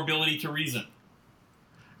has more ability to reason.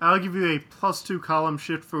 I'll give you a +2 column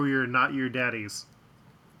shift for your Not Your Daddies.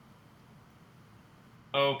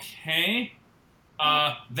 Okay.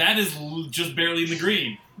 That is just barely in the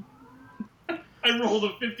green. I rolled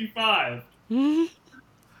a 55.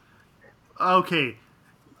 Okay.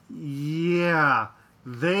 Yeah.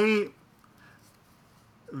 They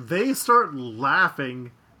start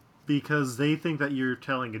laughing because they think that you're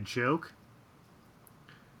telling a joke.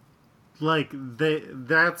 Like,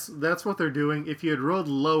 that's what they're doing. If you had rolled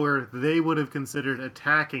lower, they would have considered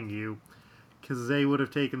attacking you, because they would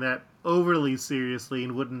have taken that overly seriously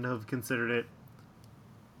and wouldn't have considered it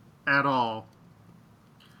at all.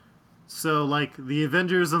 So, like, the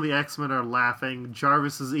Avengers and the X-Men are laughing.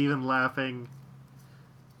 Jarvis is even laughing.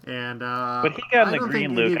 And, But he got in I the don't green,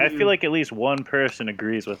 think any Luke. of I you- feel like at least one person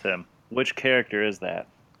agrees with him. Which character is that?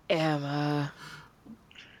 Emma.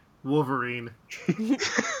 Wolverine.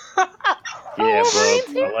 Yeah, Wolverine's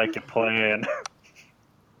bub. here? I like your plan.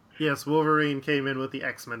 Yes, Wolverine came in with the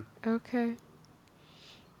X-Men. Okay.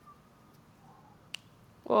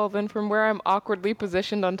 Well, then from where I'm awkwardly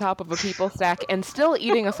positioned on top of a people stack and still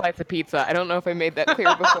eating a slice of pizza, I don't know if I made that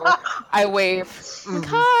clear before, I wave. Like,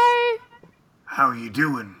 hi! How you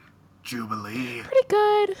doing, Jubilee? Pretty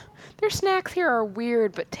good. Their snacks here are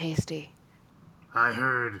weird but tasty. I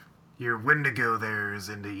heard your Wendigo there is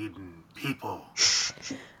into eating people.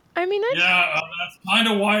 I mean, Yeah, that's kind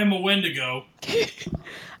of why I'm a Wendigo.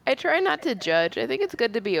 I try not to judge. I think it's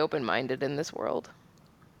good to be open-minded in this world.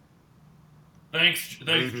 Thanks,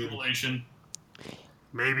 Maybe. Jubilation.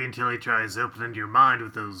 Maybe until he tries opening your mind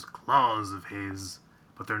with those claws of his.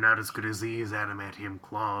 But they're not as good as these adamantium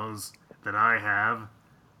claws that I have.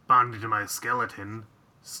 Bonded to my skeleton.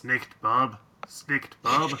 Snicked bub. Snicked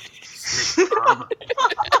bub. Snicked bub.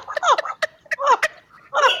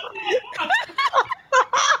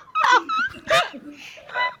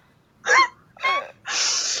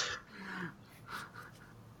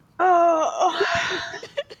 Oh.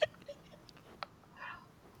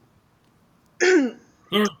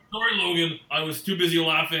 Sorry, Logan. I was too busy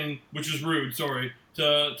laughing, which is rude. Sorry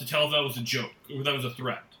to tell if that was a joke or that was a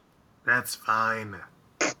threat. That's fine.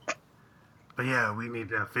 But yeah, we need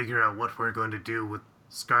to figure out what we're going to do with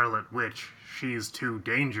Scarlet Witch, she's too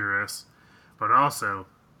dangerous, but also,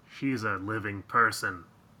 she's a living person.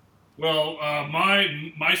 Well,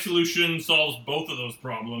 my solution solves both of those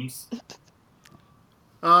problems.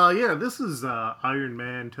 Yeah, this is Iron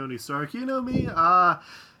Man, Tony Stark. You know me.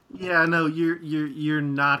 Yeah, no, you're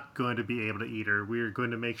not going to be able to eat her. We're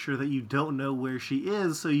going to make sure that you don't know where she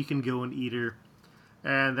is, so you can go and eat her,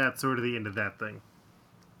 and that's sort of the end of that thing.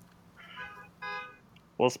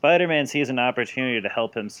 Well, Spider-Man sees an opportunity to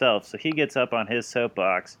help himself, so he gets up on his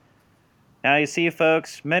soapbox. Now, you see,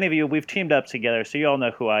 folks, many of you, we've teamed up together, so you all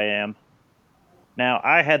know who I am. Now,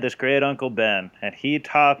 I had this great Uncle Ben, and he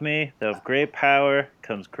taught me that with great power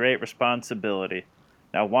comes great responsibility.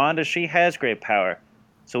 Now, Wanda, she has great power,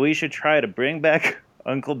 so we should try to bring back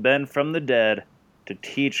Uncle Ben from the dead to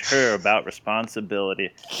teach her about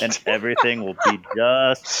responsibility, and everything will be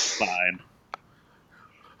just fine.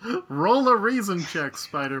 Roll a reason check,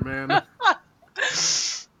 Spider-Man.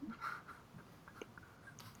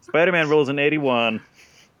 Spider-Man rolls an 81.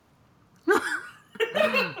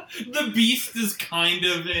 The Beast is kind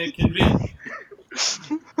of convinced.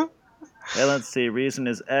 Yeah, let's see. Reason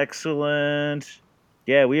is excellent.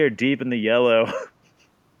 Yeah, we are deep in the yellow.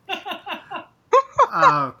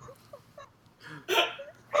 I'm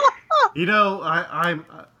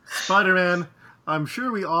Spider-Man. I'm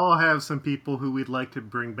sure we all have some people who we'd like to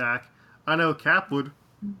bring back. I know Cap would.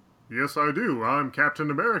 Yes, I do. I'm Captain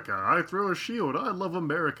America. I throw a shield. I love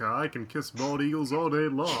America. I can kiss bald eagles all day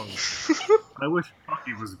long. I wish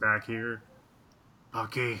Bucky was back here.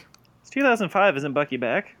 Bucky. It's 2005. Isn't Bucky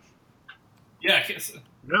back? Yeah, I guess.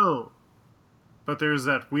 No. But there's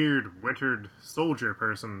that weird wintered soldier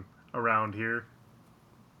person around here.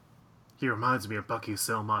 He reminds me of Bucky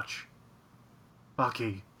so much.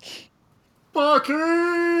 Bucky.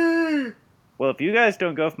 Bucky! Well, if you guys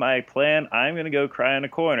don't go with my plan, I'm going to go cry in a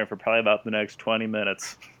corner for probably about the next 20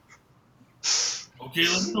 minutes. Okay,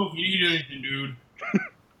 let me know if you need anything, dude.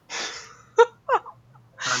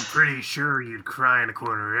 I'm pretty sure you'd cry in a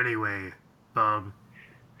corner anyway, Bub.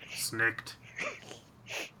 Snicked.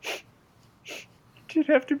 You'd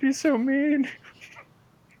have to be so mean.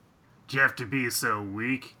 Do you have to be so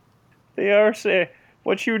weak? They are saying,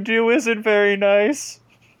 what you do isn't very nice.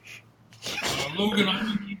 Logan,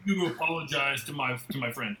 I need you to apologize to my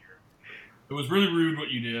friend here. It was really rude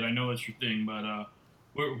what you did. I know that's your thing, but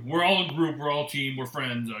we're all a group, we're all a team, we're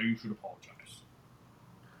friends. You should apologize.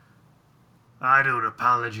 I don't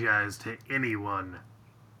apologize to anyone.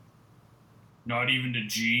 Not even to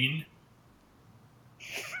Gene?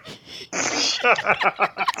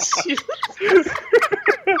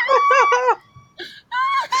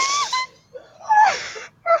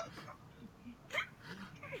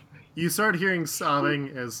 You start hearing sobbing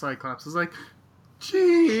as Cyclops is like,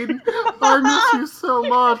 Jean, I miss you so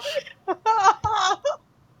much.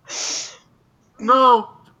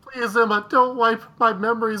 No, please, Emma, don't wipe my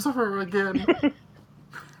memories of her again.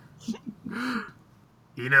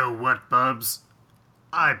 You know what, Bubs?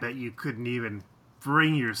 I bet you couldn't even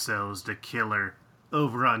bring yourselves to kill her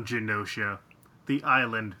over on Genosha, the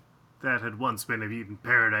island that had once been of Eden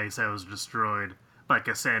Paradise that was destroyed by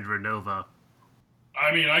Cassandra Nova.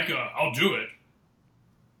 I mean, I'll do it.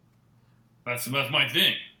 That's my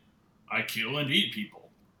thing. I kill and eat people.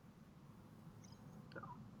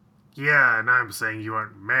 Yeah, and I'm saying you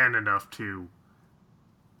aren't man enough to.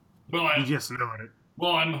 Well, You just know it.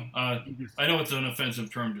 well, I know it's an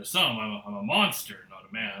offensive term to some. I'm a monster, not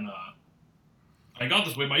a man. I got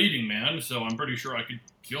this way by eating man, so I'm pretty sure I could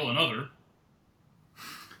kill another.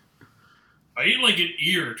 I ate like an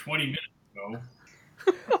ear 20 minutes ago.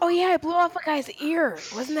 Oh yeah, I blew off a guy's ear.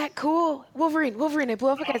 Wasn't that cool? Wolverine, I blew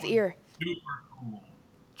off a guy's ear. Super cool.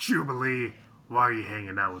 Jubilee, why are you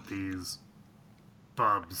hanging out with these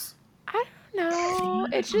bubs? I don't know.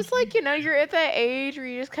 It's just like, you're at that age where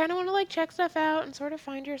you just kind of want to like check stuff out and sort of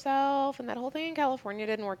find yourself. And that whole thing in California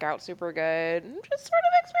didn't work out super good. And just sort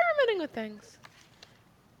of experimenting with things.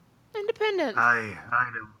 Independent.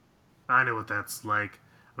 I know what that's like.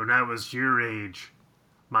 When I was your age,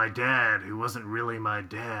 my dad, who wasn't really my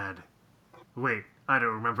dad. Wait, I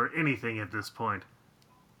don't remember anything at this point.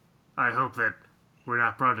 I hope that we're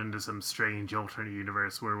not brought into some strange alternate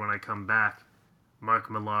universe where when I come back, Mark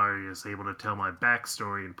Millar is able to tell my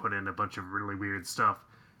backstory and put in a bunch of really weird stuff.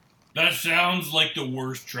 That sounds like the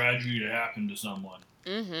worst tragedy to happen to someone.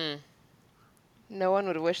 Mm-hmm. No one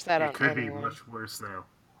would wish that on It could be anyone. much worse, though.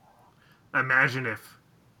 Imagine if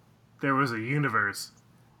there was a universe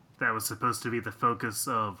that was supposed to be the focus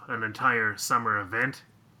of an entire summer event,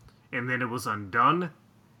 and then it was undone,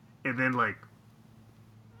 and then,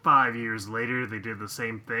 5 years later, they did the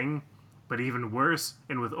same thing, but even worse,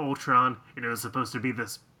 and with Ultron, it was supposed to be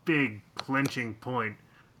this big clinching point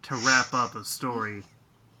to wrap up a story.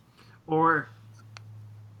 Or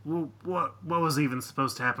what was even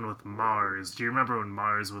supposed to happen with Mars? Do you remember when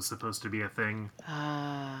Mars was supposed to be a thing?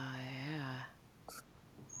 Yeah.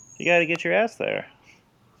 You gotta get your ass there.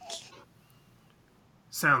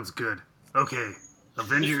 Sounds good. Okay,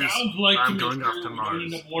 Avengers, It sounds like I'm to me going off to we're Mars.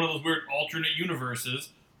 ending up one of those weird alternate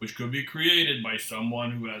universes, which could be created by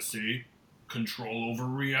someone who has, say, control over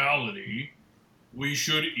reality. We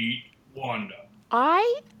should eat Wanda.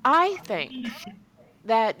 I think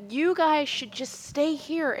that you guys should just stay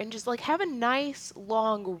here and just like have a nice,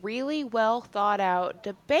 long, really well thought out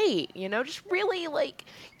debate. You know, just really like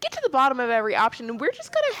get to the bottom of every option, and we're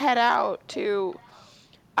just gonna head out to,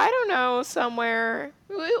 I don't know, somewhere.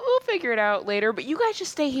 We'll figure it out later. But you guys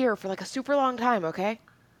just stay here for like a super long time, okay?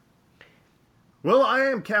 Well, I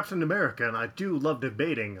am Captain America, and I do love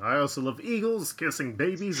debating. I also love eagles, kissing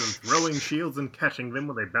babies, and throwing shields and catching them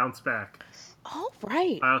when they bounce back. All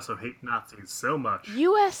right. I also hate Nazis so much.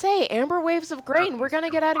 USA, amber waves of grain. We're gonna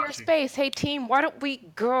get out of your Watching. space. Hey, team, why don't we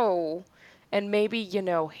go and maybe, you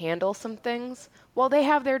know, handle some things while they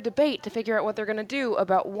have their debate to figure out what they're gonna do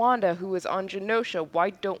about Wanda, who is on Genosha. Why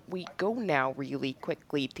don't we go now, really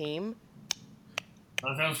quickly, team?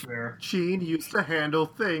 That sounds fair. Jean used to handle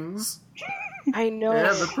things, I know.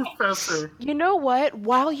 and the professor. You know what?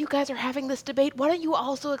 While you guys are having this debate, why don't you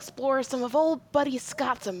also explore some of old Buddy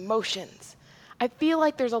Scott's emotions? I feel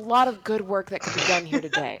like there's a lot of good work that could be done here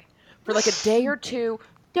today. For like a day or two,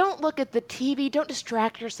 don't look at the TV, don't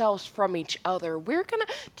distract yourselves from each other. Do you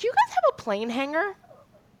guys have a plane hangar?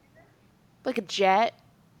 Like a jet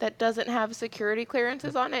that doesn't have security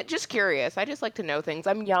clearances on it? Just curious. I just like to know things.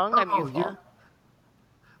 I'm young, I'm Oh, youthful. yeah.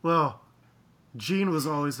 Well, Jean was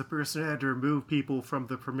always the person who had to remove people from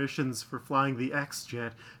the permissions for flying the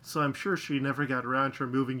X-Jet, so I'm sure she never got around to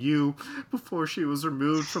removing you before she was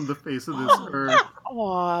removed from the face of this earth.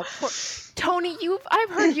 Aw, poor Tony, I've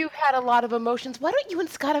heard you've had a lot of emotions. Why don't you and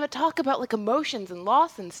Scott have a talk about like emotions and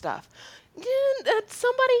loss and stuff? Beast,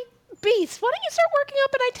 why don't you start working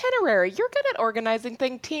up an itinerary? You're good at organizing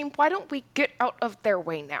things, team. Why don't we get out of their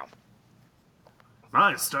way now?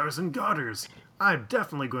 My stars and garters! I'm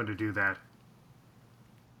definitely going to do that.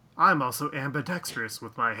 I'm also ambidextrous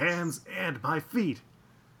with my hands and my feet.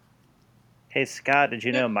 Hey, Scott, did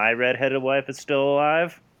you know my redheaded wife is still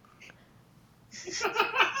alive?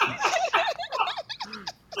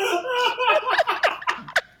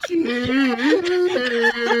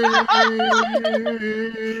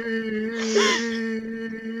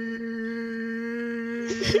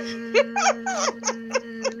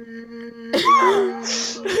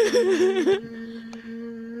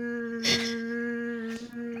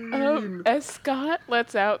 As Scott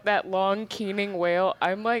lets out that long keening wail,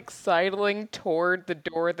 I'm like sidling toward the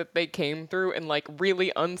door that they came through and like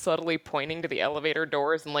really unsubtly pointing to the elevator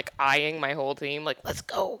doors and like eyeing my whole team like, let's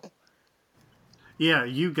go. Yeah,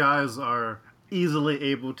 you guys are easily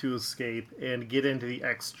able to escape and get into the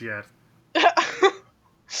X-Jet.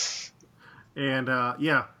 And,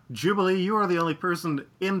 yeah, Jubilee, you are the only person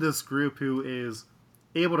in this group who is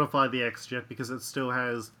able to fly the X-Jet because it still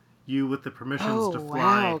has you with the permissions to fly.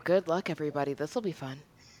 Wow, good luck everybody. This will be fun.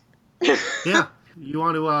 Yeah, you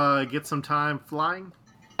want to get some time flying?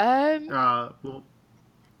 Well,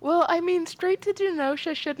 I mean, straight to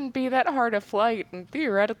Genosha shouldn't be that hard a flight, and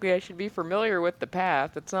theoretically I should be familiar with the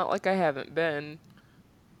path. It's not like I haven't been.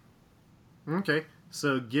 Okay,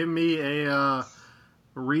 so give me a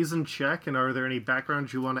reason check, and are there any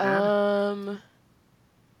backgrounds you want to add?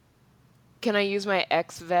 Can I use my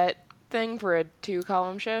XVet thing for a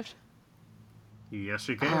 2-column shift? Yes,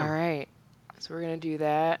 you can. Alright, so we're gonna do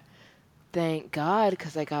that. Thank God,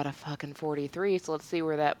 because I got a fucking 43, so let's see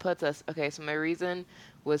where that puts us. Okay, so my reason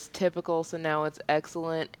was typical, so now it's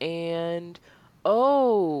excellent, and...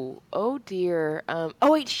 Oh dear. Oh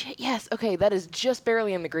wait, shit, yes, okay, that is just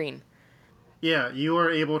barely in the green. Yeah, you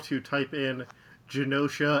are able to type in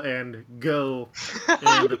Genosha and go,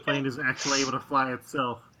 and the plane is actually able to fly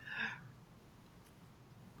itself.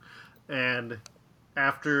 And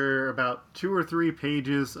after about 2 or 3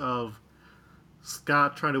 pages of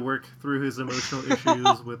Scott trying to work through his emotional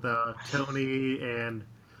issues with Tony and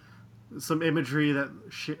some imagery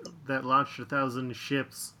that launched 1,000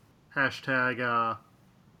 ships, hashtag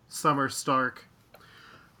Summer Stark,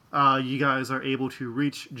 you guys are able to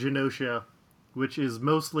reach Genosha, which is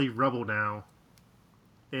mostly rubble now.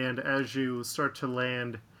 And as you start to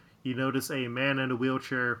land, you notice a man in a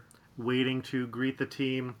wheelchair waiting to greet the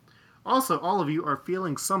team. Also, all of you are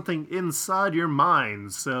feeling something inside your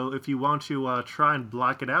minds, so if you want to try and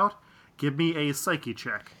block it out, give me a psyche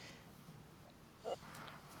check.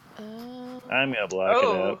 I'm gonna block it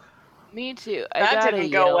Oh, out. Me too. I that got didn't a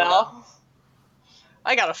go yellow. well.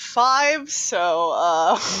 I got a 5,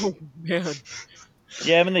 so Man.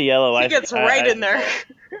 Yeah, I'm in the yellow. he gets right in there.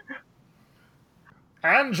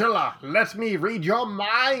 Angela, let me read your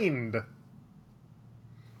mind.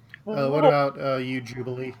 What about you,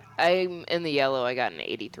 Jubilee? I'm in the yellow. I got an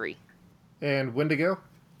 83. And Wendigo?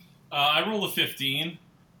 I rolled a 15.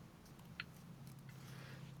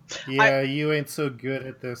 Yeah, you ain't so good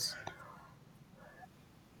at this.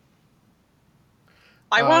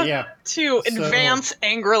 I want yeah. to So- advance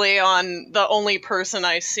angrily on the only person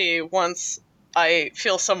I see once I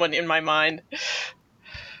feel someone in my mind.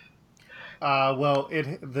 Well,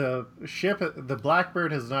 the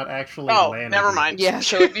Blackbird has not actually Oh, landed never yet. mind. Yeah,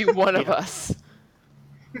 so it'd be one of Yeah. us.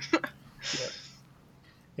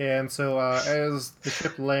 And so, as the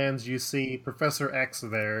ship lands, you see Professor X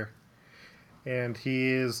there, and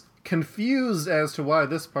he is confused as to why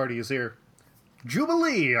this party is here.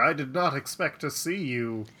 Jubilee, I did not expect to see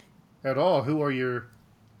you at all. Who are your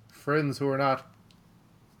friends who are not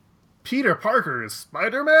Peter Parker,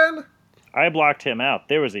 Spider-Man? I blocked him out.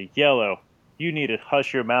 There was a yellow. You need to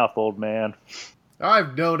hush your mouth, old man.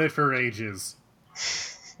 I've known it for ages.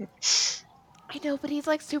 I know, but he's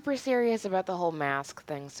like super serious about the whole mask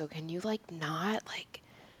thing, so can you like not? Like,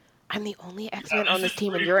 I'm the only X-Men this on this is team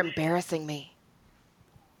and pretty you're weird. embarrassing me.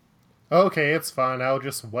 Okay, it's fine. I'll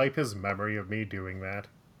just wipe his memory of me doing that.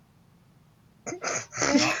 Not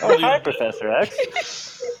Oh, really hi, a bit. Professor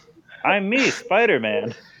X. I'm me,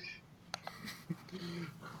 Spider-Man.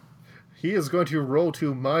 He is going to roll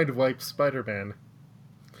to mind wipe Spider-Man.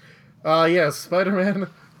 Yes, Spider-Man,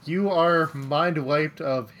 you are mind wiped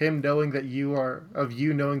of him knowing that you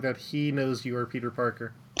knowing that he knows you are Peter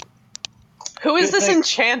Parker. Who is Good this thing-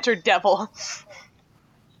 enchanter devil?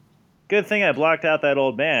 Good thing I blocked out that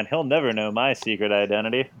old man. He'll never know my secret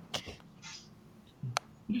identity.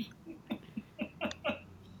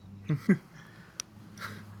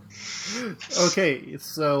 Okay,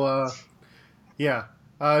 so, yeah.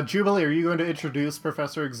 Jubilee, are you going to introduce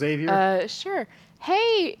Professor Xavier? Sure.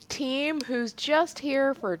 Hey, team who's just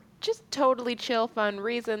here for just totally chill, fun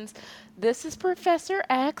reasons. This is Professor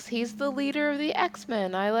X. He's the leader of the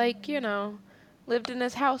X-Men. I lived in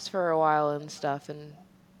his house for a while and stuff and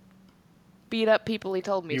beat up people he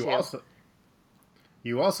told me to.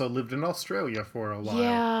 You also lived in Australia for a while.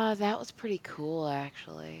 Yeah, that was pretty cool,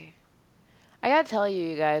 actually. I gotta tell you,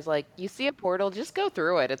 you guys, like, you see a portal, just go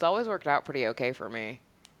through it. It's always worked out pretty okay for me.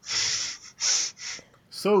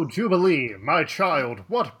 So, Jubilee, my child,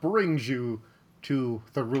 what brings you to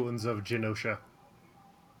the ruins of Genosha?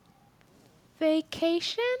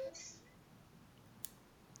 Vacation?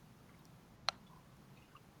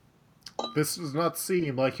 This does not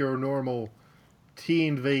seem like your normal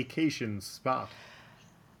teen vacation spot.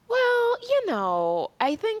 Well,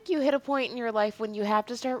 I think you hit a point in your life when you have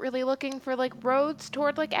to start really looking for, like, roads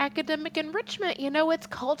toward, like, academic enrichment. It's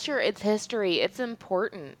culture, it's history, it's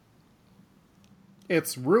important.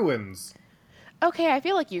 It's ruins. Okay, I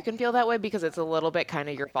feel like you can feel that way because it's a little bit kind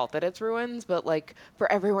of your fault that it's ruins, but, like,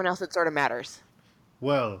 for everyone else, it sort of matters.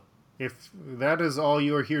 Well, if that is all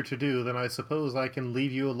you are here to do, then I suppose I can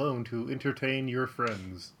leave you alone to entertain your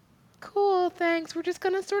friends. Cool, thanks. We're just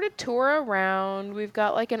gonna sort of tour around. We've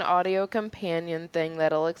got like an audio companion thing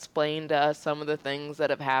that'll explain to us some of the things that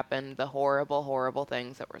have happened, the horrible, horrible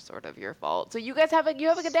things that were sort of your fault. So you guys have a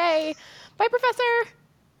good day. Bye, Professor.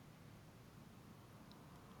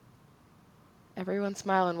 Everyone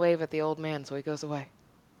smile and wave at the old man so he goes away.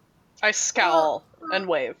 I scowl and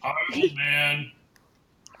wave. Hi, old man.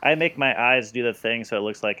 I make my eyes do the thing so it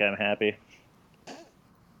looks like I'm happy.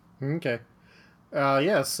 Okay.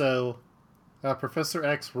 So Professor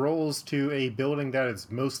X rolls to a building that is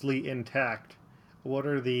mostly intact. What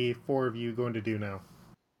are the four of you going to do now?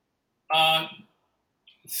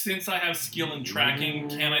 Since I have skill in tracking,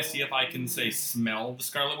 can I see if I can, say, smell the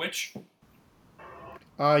Scarlet Witch?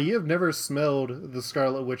 You have never smelled the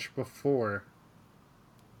Scarlet Witch before.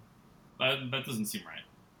 That doesn't seem right.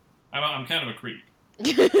 I'm kind of a creep.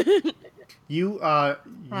 You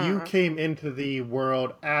came into the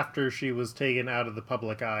world after she was taken out of the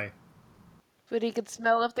public eye. But he could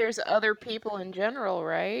smell if there's other people in general,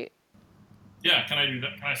 right? Yeah, can I do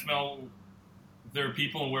that? Can I smell if there are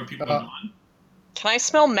people and where people are gone? Can I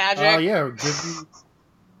smell magic? Yeah, give me...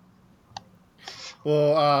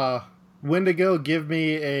 Well, Wendigo, give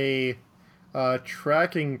me a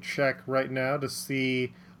tracking check right now to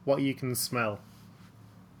see what you can smell.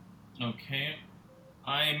 Okay.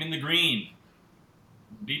 I am in the green.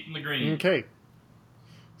 Deep in the green. Okay.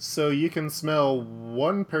 So you can smell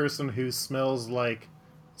one person who smells like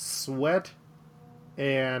sweat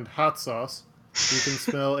and hot sauce. You can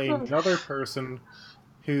smell another person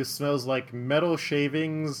who smells like metal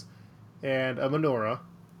shavings and a menorah.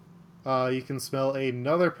 You can smell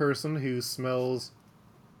another person who smells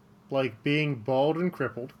like being bald and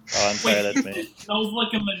crippled, Oh, I'm sorry, Wait, that's me. it smells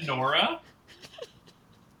like a menorah?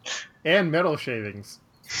 and metal shavings.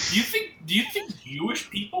 Do you think Jewish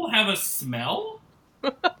people have a smell?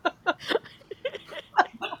 That's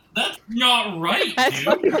not right, That's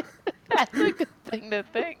dude. That's a good thing to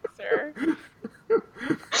think, sir.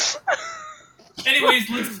 Anyways,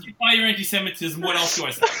 let's get by your anti-Semitism. What else do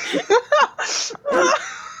I say?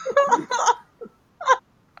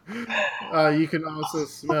 You can also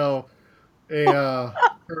smell a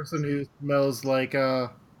person who smells like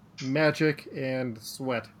magic and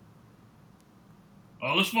sweat.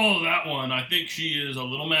 Well, let's follow that one. I think she is a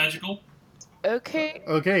little magical. Okay.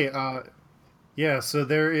 Okay, yeah, so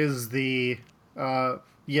there is the,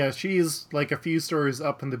 yeah, she's like a few stories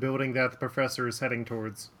up in the building that the professor is heading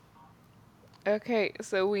towards. Okay,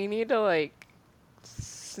 so we need to like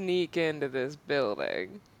sneak into this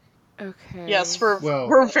building. Okay. Yes, Well,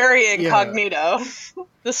 we're very incognito.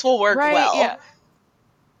 This will work right, well. yeah.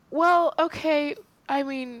 Well, okay. I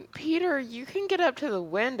mean, Peter, you can get up to the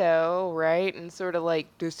window, right, and sort of like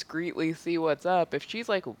discreetly see what's up. If she's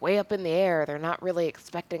like way up in the air, they're not really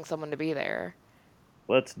expecting someone to be there.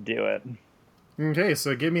 Let's do it. Okay,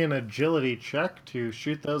 so give me an agility check to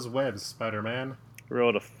shoot those webs, Spider-Man.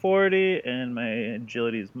 Rolled a 40, and my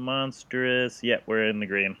agility is monstrous. Yep, we're in the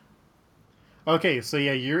green. Okay, so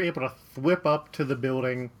yeah, you're able to whip up to the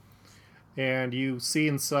building, and you see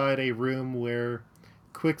inside a room where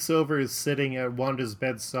Quicksilver is sitting at Wanda's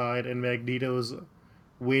bedside, and Magneto's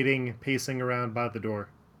waiting, pacing around by the door.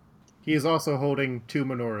 He is also holding 2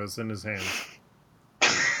 menorahs in his hands.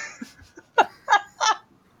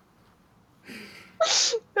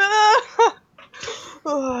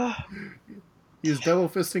 He's double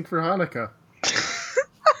fisting for Hanukkah.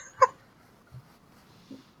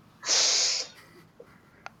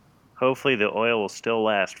 Hopefully the oil will still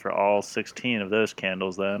last for all 16 of those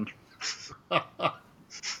candles then.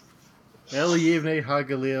 El Yivne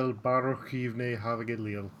Hagalil, Baruch Yivne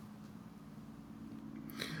Havagalil.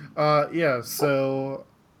 Yeah, so,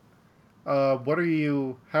 how are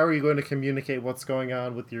you going to communicate what's going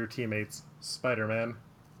on with your teammates, Spider-Man?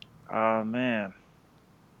 Oh, man.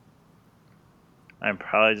 I'm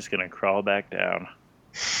probably just going to crawl back down.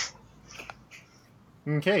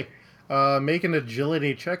 Okay, make an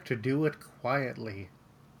agility check to do it quietly.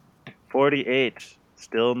 48.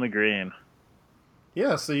 Still in the green.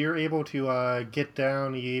 Yeah, so you're able to get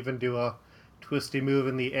down, you even do a twisty move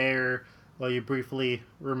in the air, while you briefly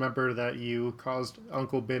remember that you caused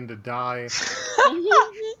Uncle Ben to die.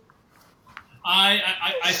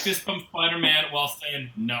 I fist bump Spider-Man while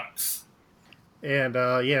saying Nux. And,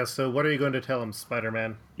 yeah, so what are you going to tell him,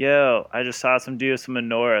 Spider-Man? Yo, I just saw some dude with some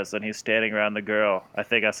menorahs, and he's standing around the girl. I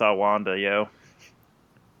think I saw Wanda, yo.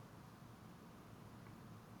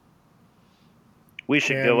 We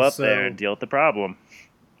should go up there and deal with the problem.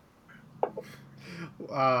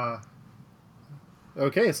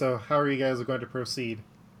 Okay, so how are you guys going to proceed?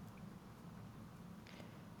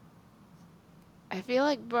 I feel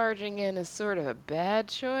like barging in is sort of a bad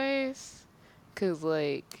choice, because,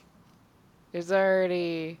 like, there's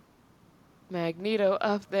already Magneto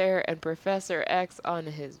up there and Professor X on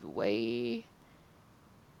his way.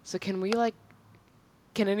 So can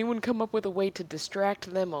anyone come up with a way to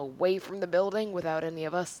distract them away from the building without any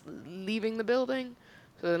of us leaving the building?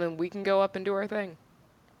 So then we can go up and do our thing.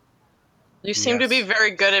 You seem to be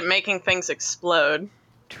very good at making things explode.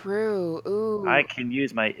 True. Ooh. I can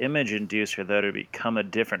use my image inducer, though, to become a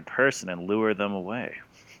different person and lure them away.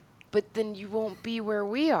 But then you won't be where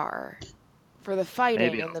we are for the fighting.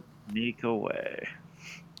 Maybe and I'll sneak away.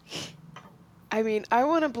 I mean, I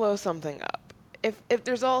want to blow something up. If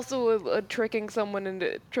there's also a tricking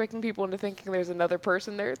people into thinking there's another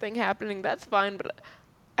person there thing happening, that's fine, but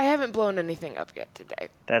I haven't blown anything up yet today.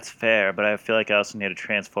 That's fair, but I feel like I also need to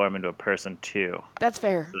transform into a person, too. That's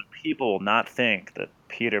fair. So that people will not think that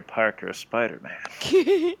Peter Parker is Spider-Man.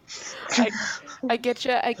 I get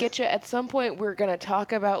you. At some point, we're going to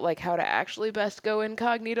talk about like how to actually best go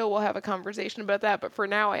incognito. We'll have a conversation about that, but for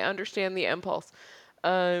now, I understand the impulse.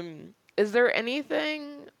 Is there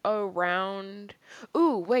anything around...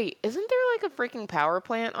 Ooh, wait, isn't there like a freaking power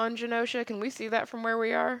plant on Genosha? Can we see that from where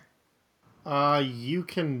we are? You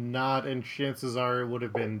cannot, and chances are it would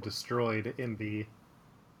have been destroyed in the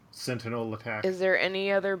Sentinel attack. Is there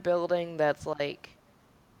any other building that's like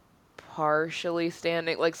partially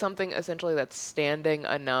standing, like something essentially that's standing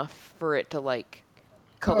enough for it to like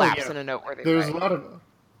collapse in a noteworthy There's way? a lot of...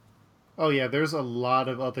 Oh yeah, there's a lot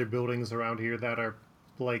of other buildings around here that are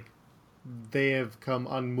like they have come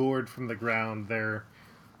unmoored from the ground. They're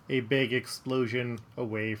a big explosion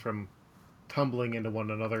away from tumbling into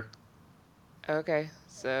one another. Okay,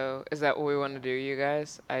 so is that what we want to do, you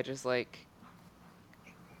guys? I just like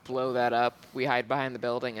blow that up. We hide behind the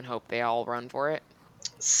building and hope they all run for it.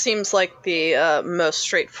 Seems like the most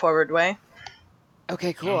straightforward way.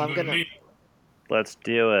 Okay, cool. Sounds I'm good to gonna me. Let's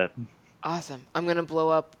do it. Awesome. I'm gonna blow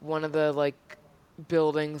up one of the like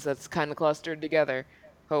buildings that's kind of clustered together.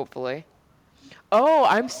 Hopefully. Oh,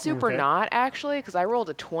 I'm super Okay. not actually because I rolled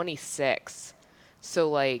a 26. So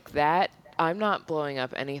like that, I'm not blowing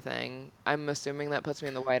up anything. I'm assuming that puts me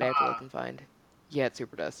in the white. I have to look and find. Yeah, it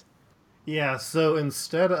super does. Yeah, so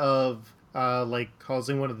instead of like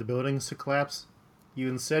causing one of the buildings to collapse, you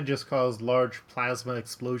instead just cause large plasma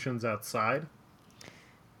explosions outside,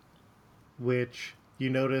 which you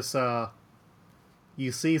notice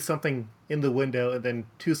you see something in the window, and then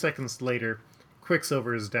 2 seconds later,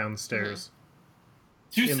 Quicksilver is downstairs.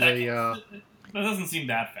 2 In seconds. the That doesn't seem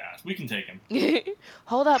that fast. We can take him.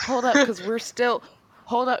 Hold up, because we're still.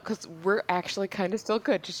 Hold up, because we're actually kind of still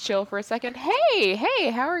good. Just chill for a second. Hey,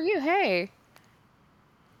 how are you? Hey.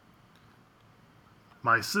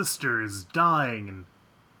 My sister is dying, and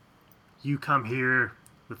you come here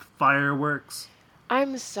with fireworks.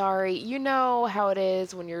 I'm sorry. You know how it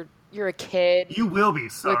is when you're a kid You will be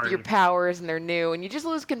with sorry. your powers and they're new and you just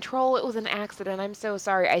lose control. It was an accident. I'm so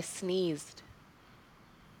sorry. I sneezed.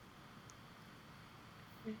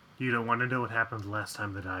 You don't want to know what happened last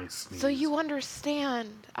time that I sneezed. So you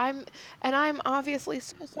understand. I'm obviously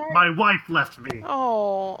so sorry. My wife left me.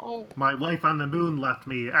 Oh, My wife on the moon left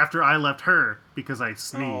me after I left her because I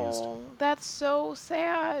sneezed. oh, that's so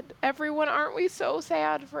sad. Everyone, aren't we so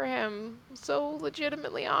sad for him? So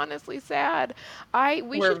legitimately, honestly sad. We We're should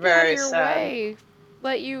get out of very your sad. way.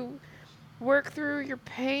 Let you work through your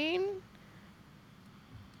pain.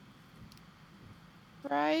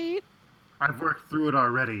 Right? I've worked through it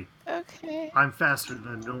already. Okay. I'm faster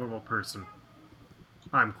than a normal person.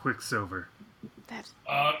 I'm Quicksilver. That's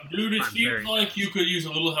Dude, it I'm seems very like you could use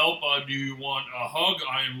a little help. Do you want a hug?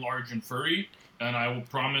 I am large and furry, and I will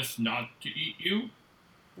promise not to eat you.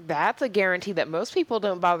 a guarantee that most people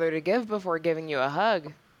don't bother to give before giving you a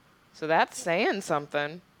hug. So that's saying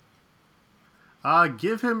something.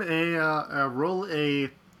 Give him roll a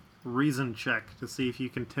reason check to see if you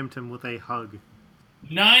can tempt him with a hug.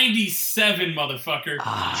 97, motherfucker.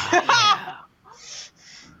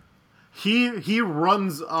 He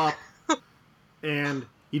runs up, and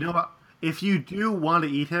you know what? If you do want to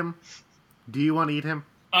eat him, do you want to eat him?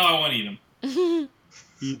 Oh, I want to eat him.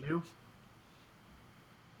 You do?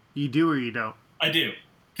 You do or you don't? I do.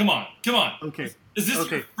 Come on. Okay. Is this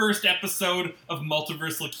Okay. your first episode of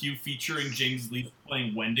Multiversal Q featuring James Lee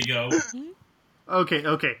playing Wendigo?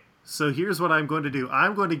 Okay. So here's what I'm going to do.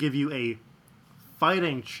 I'm going to give you a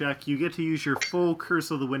fighting check. You get to use your full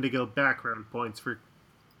Curse of the Wendigo background points for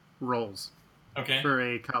rolls Okay. for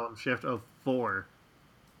a column shift of 4.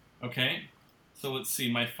 Okay. So let's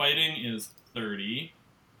see. My fighting is 30.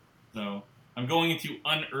 So I'm going into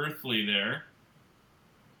unearthly there.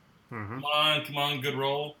 Mm-hmm. Come on, good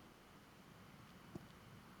roll.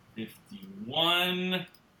 51.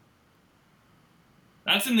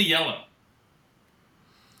 That's in the yellow.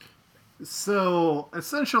 So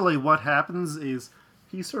essentially, what happens is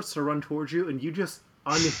he starts to run towards you, and you just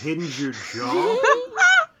unhinge your jaw,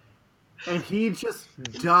 and he just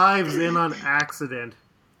dives in on accident.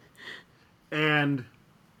 And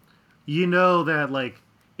you know that, like,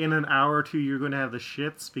 in an hour or two, you're going to have the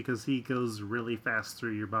shits because he goes really fast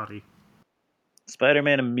through your body.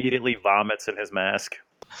 Spider-Man immediately vomits in his mask.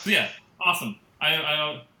 So yeah, awesome.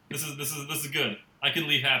 This is good. I can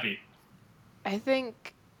leave happy. I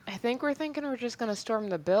think we're thinking we're just gonna storm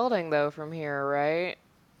the building though from here, right?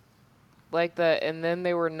 Like the and then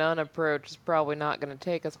they were none approach is probably not gonna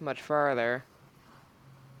take us much farther.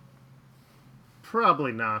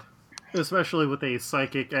 Probably not. Especially with a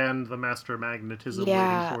psychic and the master of magnetism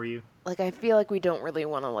Yeah. waiting for you. Like I feel like we don't really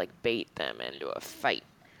want to like bait them into a fight.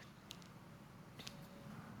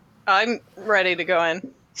 I'm ready to go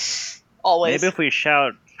in. Always. Maybe if we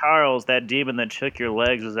shout, Charles, that demon that took your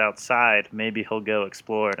legs is outside, maybe he'll go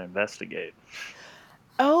explore and investigate.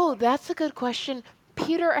 Oh, that's a good question.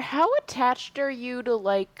 Peter, how attached are you to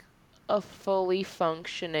like a fully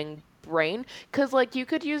functioning brain? Cuz like you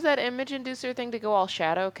could use that image inducer thing to go all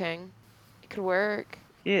Shadow King. It could work.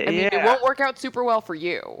 Yeah, I mean, it won't work out super well for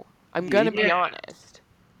you. I'm going to be Yeah. honest.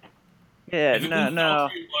 Yeah, If it no. goes well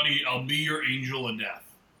for you, buddy, I'll be your angel of death.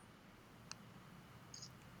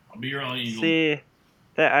 I'll be your angel. See,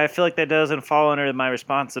 That I feel like that doesn't fall under my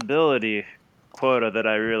responsibility quota that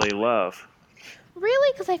I really love.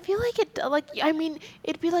 Really? Because I feel like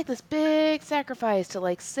it'd be like this big sacrifice to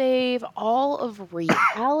like save all of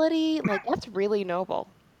reality. Like that's really noble.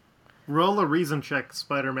 Roll a reason check,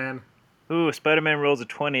 Spider-Man. Ooh, Spider-Man rolls a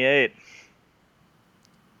 28.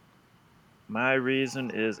 My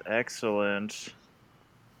reason is excellent.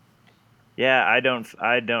 Yeah, I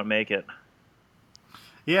don't make it.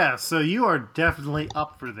 Yeah, so you are definitely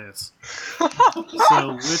up for this.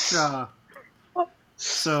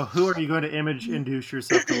 So who are you going to image induce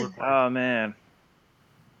yourself to look like? Oh man.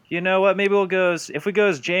 You know what? Maybe if we go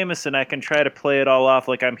as Jameson, I can try to play it all off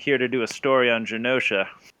like I'm here to do a story on Genosha.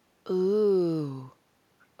 Ooh.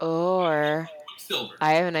 Or Quicksilver.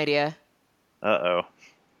 I have an idea. Uh-oh.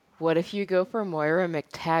 What if you go for Moira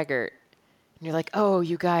McTaggart? And you're like, "Oh,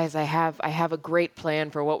 you guys, I have a great plan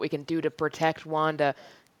for what we can do to protect Wanda.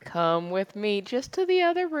 Come with me just to the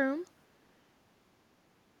other room."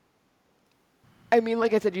 I mean,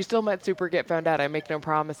 like I said, you still might super get found out. I make no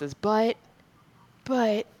promises, but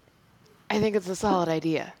I think it's a solid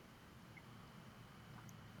idea.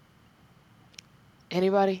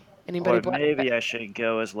 Anybody? Anybody? Or maybe I should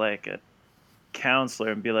go as like a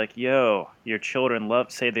counselor and be like, "Yo, your children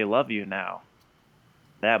say they love you now."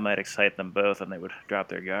 That might excite them both, and they would drop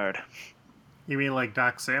their guard. You mean like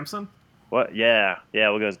Doc Samson? What? Yeah,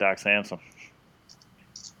 we'll go as Doc Samson.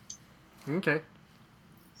 Okay.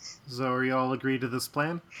 So are you all agreed to this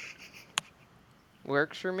plan?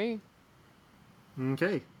 Works for me.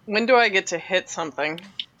 Okay. When do I get to hit something?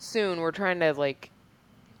 Soon, we're trying to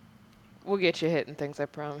we'll get you hitting things, I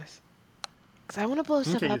promise. Because I want to blow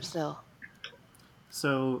stuff Okay. up still.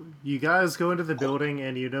 So you guys go into the building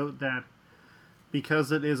and you note that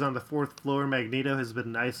because it is on the 4th floor, Magneto has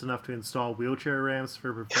been nice enough to install wheelchair ramps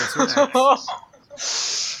for Professor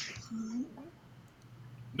X.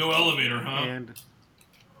 No elevator, huh? And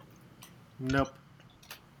nope.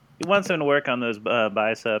 He wants him to work on those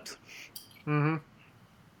biceps. Mm-hmm.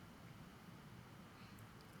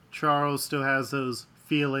 Charles still has those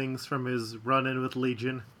feelings from his run-in with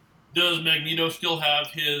Legion. Does Magneto still have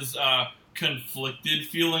his conflicted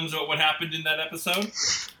feelings about what happened in that episode?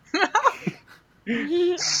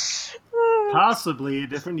 Possibly a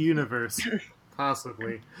different universe.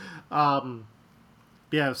 Possibly.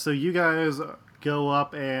 Yeah, so you guys go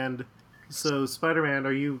up and... So, Spider-Man,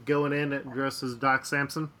 are you going in dressed as Doc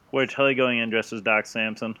Samson? We're totally going in dressed as Doc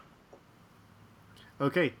Samson.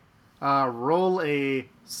 Okay. Roll a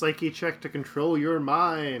psyche check to control your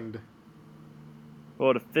mind.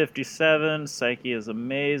 Roll to 57. Psyche is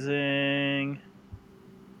amazing.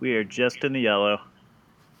 We are just in the yellow.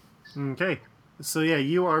 Okay. So yeah,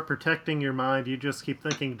 you are protecting your mind. You just keep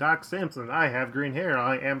thinking, Doc Samson, I have green hair.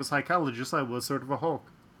 I am a psychologist. I was sort of a Hulk.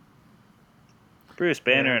 Bruce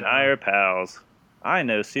Banner and I are pals. I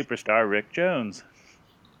know superstar Rick Jones.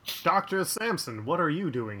 Dr. Samson, what are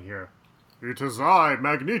you doing here? It is I,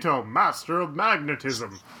 Magneto, master of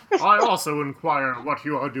magnetism. I also inquire what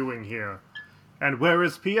you are doing here. And where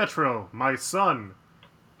is Pietro, my son?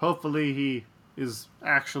 Hopefully he is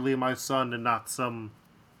actually my son and not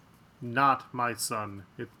my son.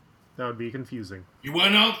 That would be confusing. You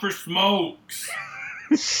went out for smokes.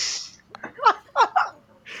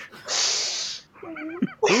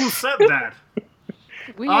 Who said that?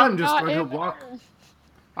 I'm just going to walk.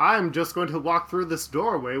 I'm just going to walk through this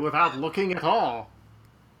doorway without looking at all.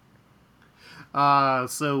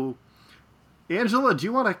 So, Angela, do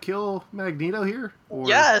you want to kill Magneto here? Or...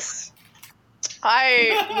 Yes.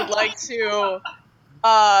 I would like to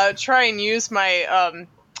try and use my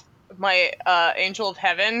my Angel of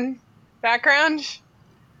Heaven background.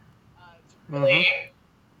 Really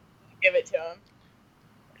give it to him.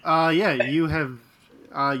 Yeah, you have.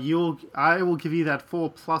 I will give you that full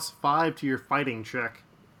 +5 to your fighting check.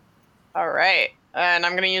 All right, and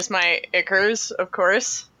I'm gonna use my Icarus, of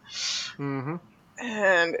course. Mm-hmm.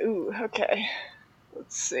 And okay,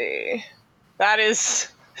 let's see. That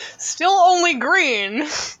is still only green.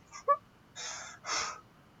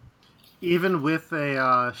 Even with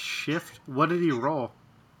a shift, what did he roll?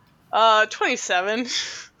 27.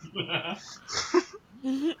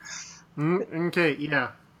 Okay,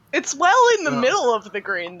 yeah. It's well in the middle of the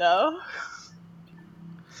green, though.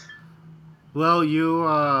 Well, you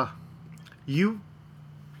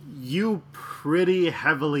pretty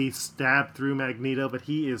heavily stabbed through Magneto, but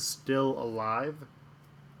he is still alive.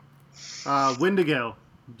 Wendigo,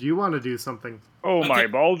 do you want to do something? Oh, my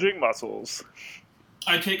bulging muscles.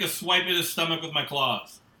 I take a swipe at his stomach with my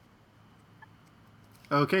claws.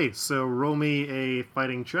 Okay, so roll me a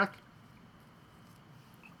fighting check.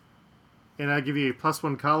 And I'll give you a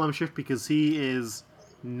 +1 column shift because he is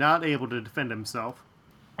not able to defend himself.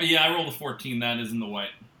 Yeah, I rolled a 14. That is in the white.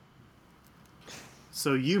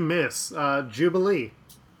 So you miss. Jubilee.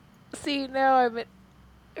 See, now I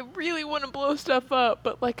really want to blow stuff up,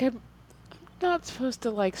 but like I'm not supposed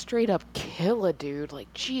to like straight up kill a dude.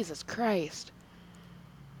 Like Jesus Christ.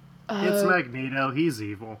 It's Magneto. He's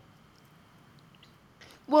evil.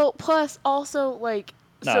 Well, plus also like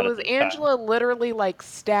Not so at is this Angela literally like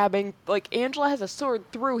stabbing? Like Angela has a sword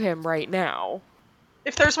through him right now.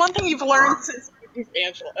 If there's one thing you've learned since meeting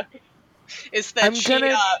Angela, is that she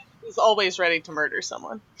is always ready to murder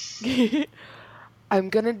someone. I'm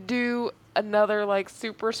gonna do another like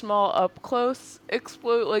super small up close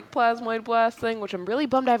explode like plasmoid blast thing, which I'm really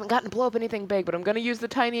bummed I haven't gotten to blow up anything big, but I'm gonna use the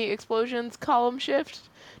tiny explosions column shift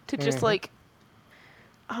to just like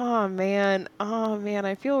oh man,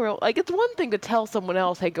 I feel real like it's one thing to tell someone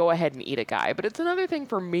else, hey, go ahead and eat a guy, but it's another thing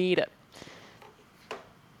for me to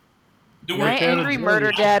my angry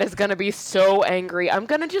murder dad is gonna be so angry. I'm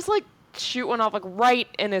gonna just like shoot one off like right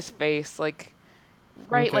in his face, like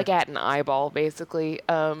right like at an eyeball basically.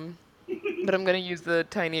 But I'm gonna use the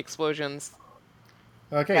tiny explosions.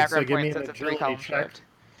 Okay, so give me an agility check. Shift.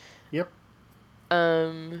 Yep.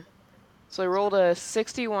 So I rolled a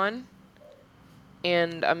 61,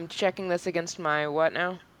 and I'm checking this against my what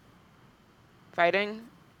now? Fighting?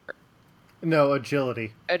 No,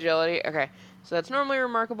 agility. Agility. Okay, so that's normally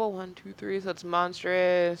remarkable. 1, 2, 3. So that's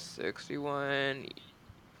monstrous. 61.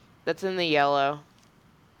 That's in the yellow.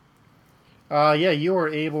 Yeah, you were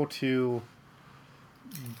able to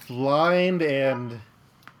blind and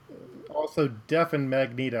also deafen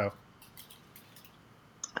Magneto.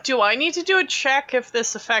 Do I need to do a check if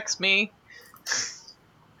this affects me?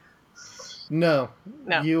 No.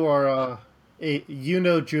 You are you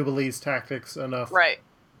know Jubilee's tactics enough. Right.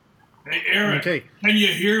 Hey, Eric, can you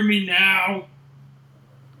hear me now?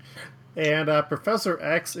 And Professor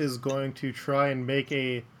X is going to try and make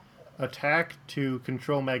a attack to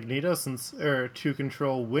control Magneto to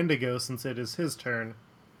control Wendigo since it is his turn.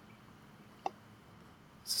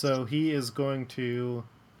 So he is going to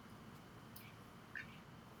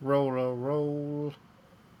roll.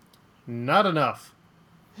 Not enough.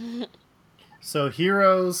 So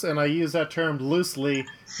heroes, and I use that term loosely,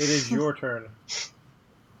 it is your turn.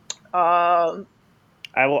 I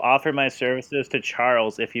will offer my services to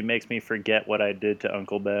Charles if he makes me forget what I did to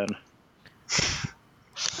Uncle Ben.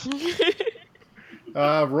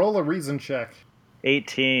 Roll a reason check.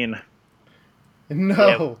 18.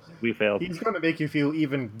 No. Yeah, we failed. He's going to make you feel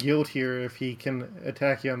even guiltier if he can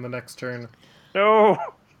attack you on the next turn. No!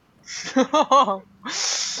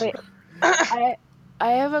 Wait, I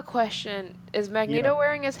have a question. Is Magneto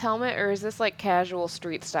wearing his helmet, or is this like casual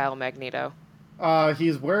street style Magneto?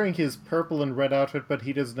 He's wearing his purple and red outfit, but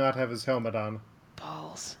he does not have his helmet on.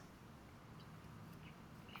 Balls.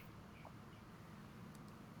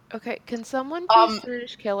 Okay, can someone please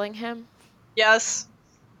finish killing him? Yes.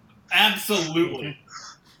 Absolutely.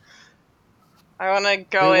 I want to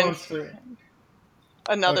go in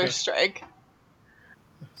another strike.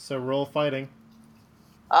 So roll fighting.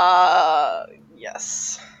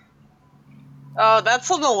 Yes. Oh, that's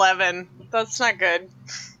an 11. That's not good.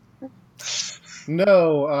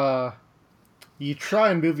 No, you try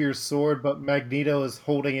and move your sword, but Magneto is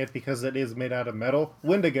holding it because it is made out of metal.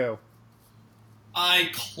 Wendigo. I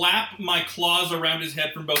clap my claws around his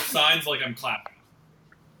head from both sides like I'm clapping.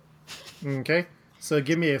 Okay, so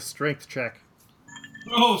give me a strength check.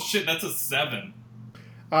 Oh shit, that's a 7.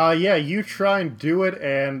 Yeah, you try and do it,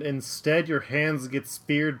 and instead your hands get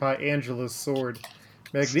speared by Angela's sword.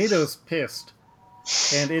 Magneto's pissed.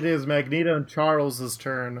 And it is Magneto and Charles'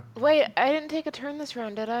 turn. Wait, I didn't take a turn this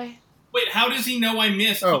round, did I? Wait, how does he know I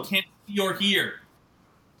missed? Oh. He can't see you're here.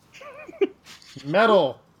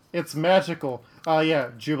 Metal! It's magical.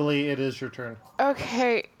 Yeah, Jubilee, it is your turn.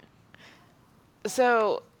 Okay.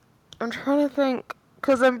 So, I'm trying to think,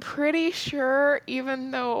 because I'm pretty sure,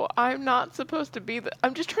 even though I'm not supposed to be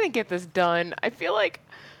I'm just trying to get this done. I feel like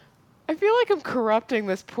I'm corrupting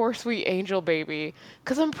this poor sweet angel baby,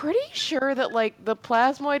 because I'm pretty sure that, like, the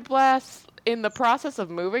plasmoid blasts, in the process of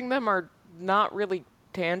moving them, are not really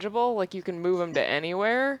tangible. Like, you can move them to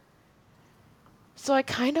anywhere. So I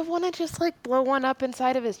kind of want to just, like, blow one up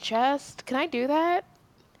inside of his chest. Can I do that?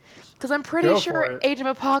 Because I'm pretty sure Age of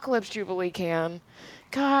Apocalypse Jubilee can.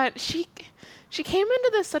 God, she came into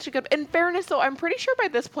this such a good... In fairness, though, I'm pretty sure by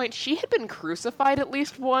this point she had been crucified at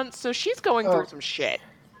least once, so she's going through some shit.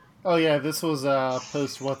 Oh yeah, this was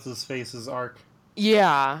post What's-His-Face's arc.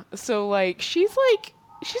 Yeah, so, like, she's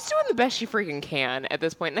doing the best she freaking can at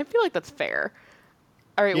this point, and I feel like that's fair.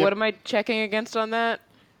 Alright, What am I checking against on that?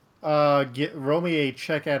 Roll me a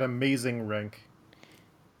check at amazing rank.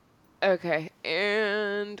 Okay,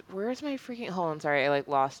 and where's my freaking... Hold on, sorry, I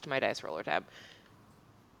lost my dice roller tab.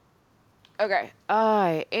 Okay,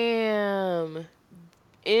 I am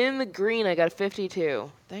in the green. I got a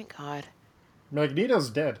 52. Thank God. Magneto's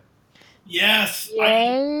dead. Yes,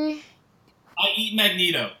 Yay! I eat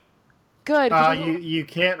Magneto. Good. 'cause You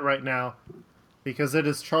can't right now. Because it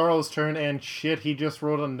is Charles' turn, and shit, he just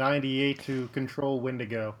rolled a 98 to control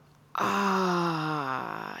Wendigo.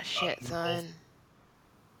 shit, son.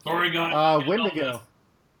 Sorry, God. Wendigo.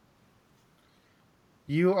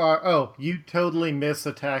 You totally miss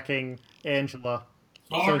attacking Angela.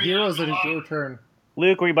 So, Sorry, Heroes, it is God. your turn.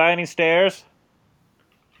 Luke, we buy any stairs?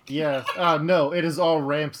 Yes. No, it is all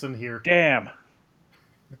ramps in here. Damn.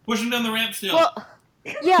 Push him down the ramp still. Well,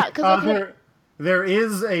 yeah, because There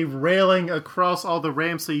is a railing across all the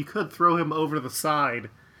ramps, so you could throw him over the side.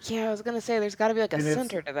 yeah, I was gonna say there's got to be a And it's-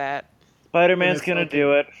 center to that. Spider-Man's it's gonna like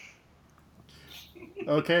do it.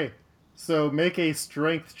 Okay, so make a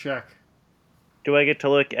strength check. Do I get to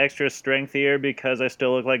look extra strengthier because I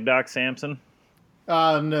still look like Doc Samson?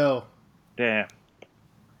 No. Damn.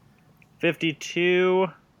 52.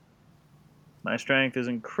 My strength is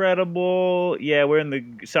incredible. Yeah, we're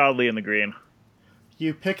solidly in the green.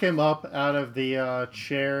 You pick him up out of the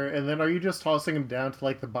chair, and then are you just tossing him down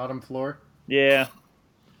to the bottom floor? Yeah.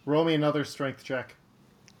 Roll me another strength check.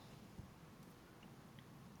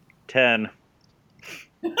 10.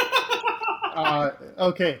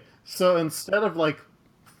 Okay, so instead of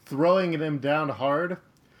throwing him down hard,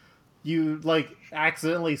 you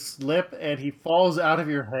accidentally slip and he falls out of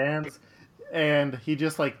your hands, and he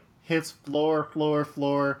just hits floor,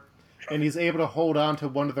 and he's able to hold on to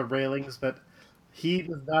one of the railings, but he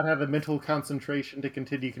does not have the mental concentration to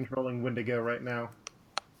continue controlling Wendigo right now.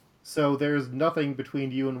 So there's nothing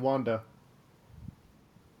between you and Wanda.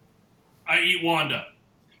 I eat Wanda.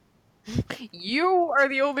 You are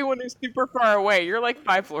the only one who's super far away. You're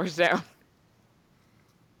 5 floors down.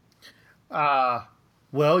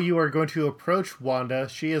 Well, you are going to approach Wanda.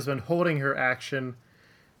 She has been holding her action.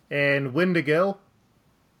 And Wendigo,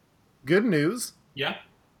 good news. Yeah?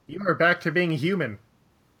 You are back to being human.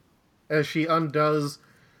 As she undoes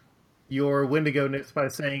your Wendigo-ness by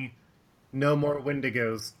saying, no more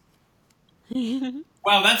Wendigos.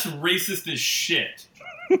 Wow, that's racist as shit.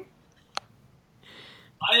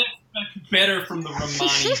 I expect better from the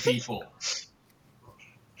Romani people.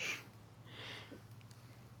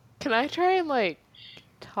 Can I try and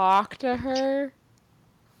talk to her?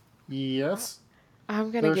 Yes.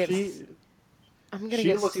 I'm gonna Though get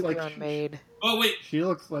she looks super like unmade. Oh, wait. She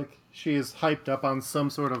looks like she is hyped up on some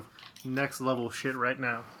sort of next level shit right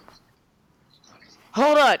now.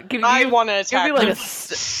 Hold on. I want to Give attack me him.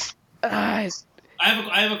 I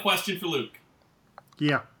have a question for Luke.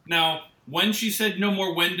 Yeah. Now, when she said no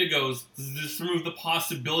more Wendigos, does this remove the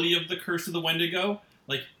possibility of the curse of the Wendigo?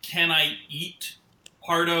 Can I eat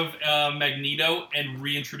part of Magneto and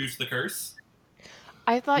reintroduce the curse?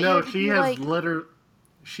 I thought No, you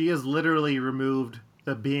she has literally removed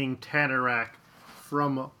the being Tanarak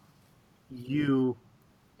from you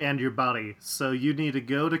and your body. So you need to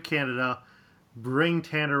go to Canada, bring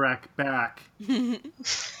Tanarak back.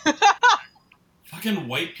 Fucking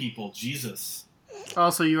white people, Jesus.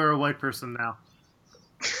 Also, you are a white person now.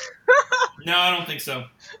 No, I don't think so.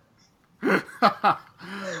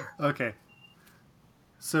 Okay.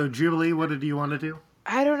 So, Jubilee, what did you want to do?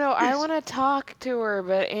 I don't know. I want to talk to her,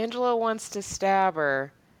 but Angela wants to stab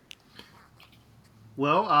her.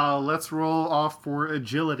 Well, let's roll off for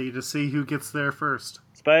agility to see who gets there first.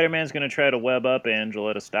 Spider-Man's gonna try to web up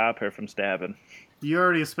Angela to stop her from stabbing. You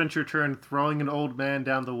already spent your turn throwing an old man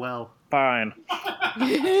down the well. Fine.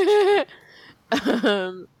 Yeah,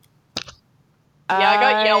 I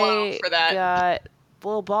got yellow for that. Got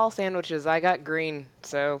little ball sandwiches. I got green.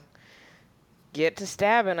 So get to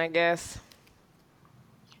stabbing, I guess.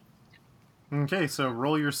 Okay, so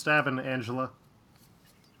roll your stabbing, Angela.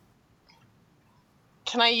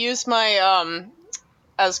 Can I use my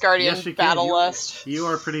Asgardian Yes, you can. battle list? You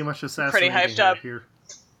are pretty much assassinating hyped her up. here.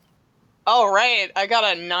 All right, I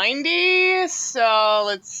got a 90. So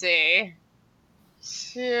let's see.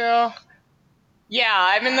 Yeah,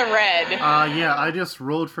 I'm in the red. Yeah, I just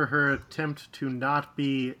rolled for her attempt to not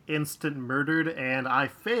be instant murdered, and I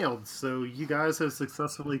failed. So you guys have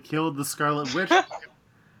successfully killed the Scarlet Witch,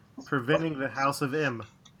 preventing the House of M.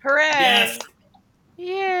 Hooray! Yes!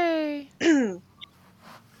 Yay!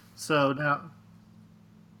 So now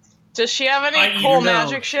Does she have I any eat cool her. No.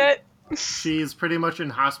 magic shit? she's pretty much in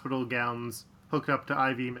hospital gowns, hooked up to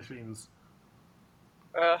IV machines.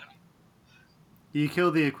 You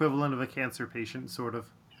kill the equivalent of a cancer patient, sort of.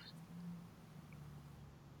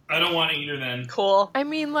 I don't want to eat her then. Cool. I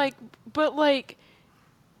mean, but like,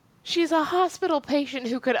 she's a hospital patient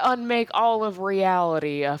who could unmake all of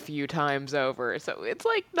reality a few times over, so it's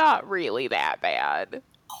like not really that bad.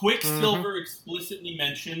 Quicksilver explicitly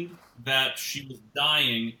mentioned that she was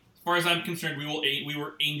dying. As far as I'm concerned, we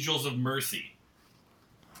were angels of mercy.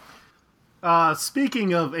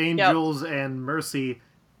 Speaking of angels and mercy,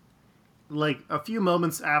 like a few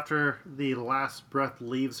moments after the last breath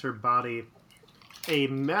leaves her body, a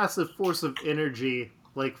massive force of energy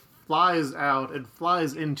like flies out and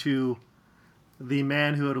flies into the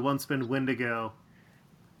man who had once been Wendigo,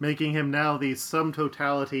 making him now the sum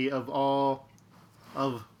totality of all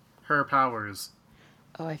of her powers.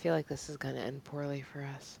 Oh, I feel like this is gonna end poorly for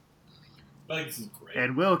us. I think this is great.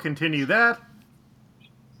 And we'll continue that.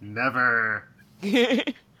 Never.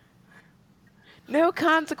 No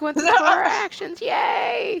consequences for our actions,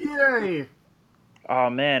 yay! Yay! Oh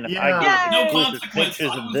man, if Yeah. I get No exclusive consequence.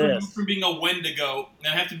 pictures I of was this. removed from being a Wendigo,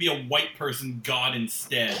 and I have to be a white person god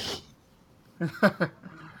instead. Yeah,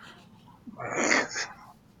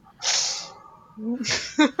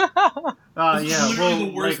 This is literally well,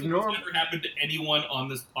 the worst like thing that's ever happened to anyone on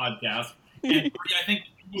this podcast. And I think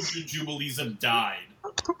two of your Jubilees have died.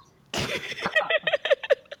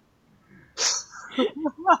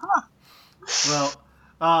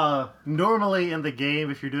 Normally in the game,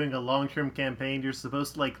 if you're doing a long-term campaign, you're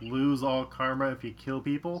supposed to like lose all karma if you kill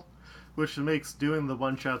people, which makes doing the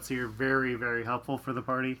one-shots here very, very helpful for the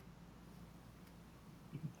party.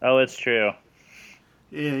 Oh, it's true.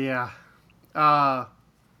 Yeah.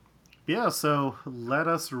 Yeah, so let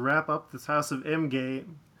us wrap up this House of M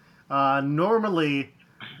game. Normally,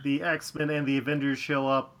 the X-Men and the Avengers show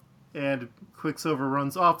up, and Quicksilver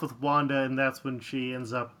runs off with Wanda, and that's when she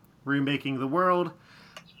ends up remaking the world.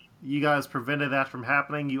 You guys prevented that from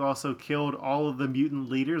happening. You also killed all of the mutant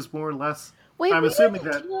leaders, more or less. Wait, I'm we assuming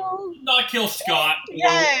didn't that... Not kill Scott.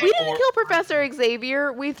 Yay! We didn't kill Professor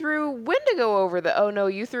Xavier. We threw Wendigo over the. Oh no,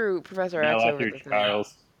 you threw Professor No, X I over threw the thing.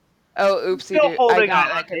 Charles. Oh, oopsie! Still I holding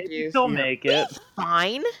got on. that confused. He'll Yeah. make it. He's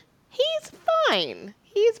fine. He's fine.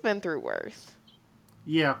 He's been through worse.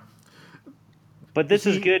 Yeah. But this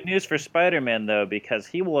is He- good news for Spider-Man, though, because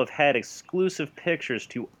he will have had exclusive pictures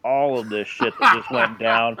to all of this shit that just went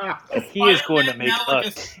down, and he is going to Spider-Man make now like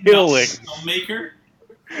a snuff killing. filmmaker.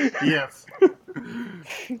 Yes.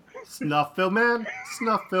 Snuff film man.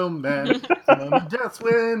 Some deaths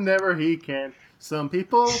whenever he can. Some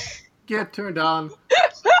people get turned on.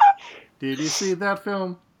 Did you see that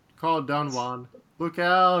film called Don Juan? Look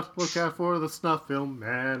out for the snuff film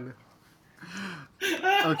man.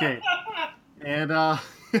 Okay. And yeah.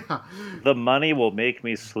 The money will make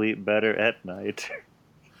me sleep better at night.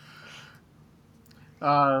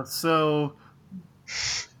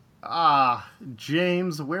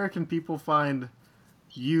 James, where can people find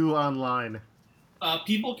you online?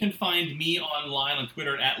 People can find me online on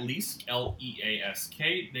Twitter at Leask,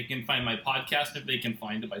 Leask. They can find my podcast if they can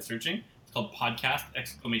find it by searching. It's called Podcast, !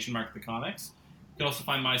 The Comics. You can also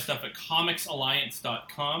find my stuff at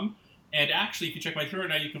comicsalliance.com. And actually, if you check my Twitter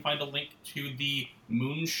now, you can find a link to the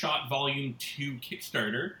Moonshot Volume 2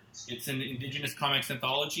 Kickstarter. It's an Indigenous comics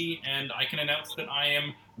anthology, and I can announce that I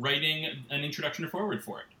am writing an introduction or forward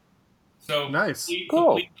for it. So Nice.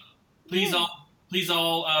 Cool. Please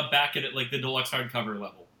all back it at like the deluxe hardcover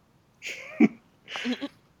level.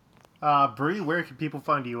 Bree, where can people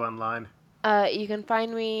find you online? You can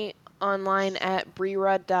find me online at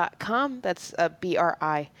breerud.com. That's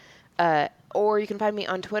BRI. Or you can find me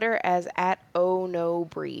on Twitter as at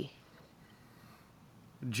 @OhNoBree.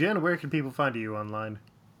 Jen, where can people find you online?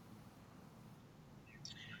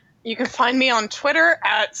 You can find me on Twitter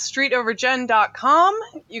at streetovergen.com.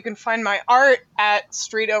 You can find my art at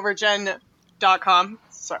streetovergen.com.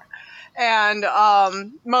 Sorry. And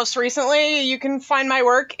most recently, you can find my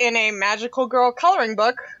work in a Magical Girl coloring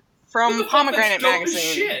book from What the fuck, Pomegranate that's dope as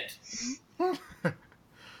Magazine. shit.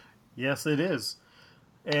 Yes, it is.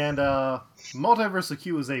 And Multiverse of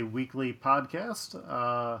Q is a weekly podcast.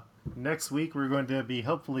 Next week, we're going to be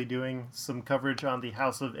hopefully doing some coverage on the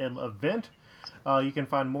House of M event. You can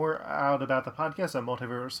find more out about the podcast at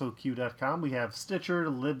multiverseoq.com. We have Stitcher,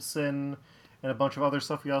 Libsyn, and a bunch of other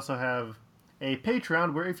stuff. We also have a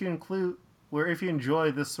Patreon where if you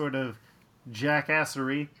enjoy this sort of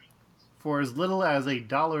jackassery for as little as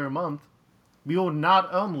 $1 a month, we will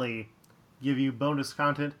not only give you bonus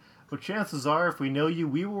content, but chances are, if we know you,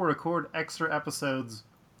 we will record extra episodes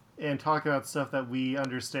and talk about stuff that we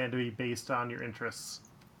understand to be based on your interests.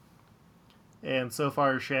 And so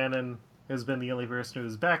far, Shannon has been the only person who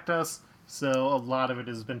has backed us, so a lot of it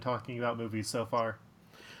has been talking about movies so far.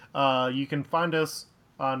 You can find us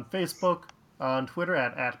on Facebook, on Twitter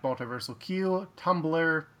at MultiversalQ,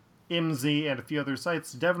 Tumblr, MZ, and a few other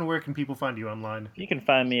sites. Devin, where can people find you online? You can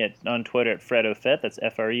find me on Twitter at FreddoFett. That's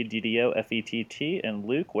FreddoFett. And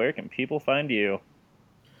Luke, where can people find you?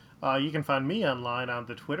 You can find me online on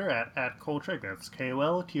the Twitter at Koltreg, that's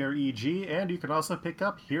KOLTREG, and you can also pick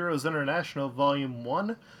up Heroes International Volume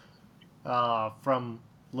 1 from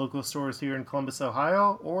local stores here in Columbus,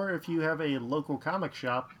 Ohio, or if you have a local comic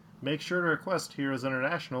shop, make sure to request Heroes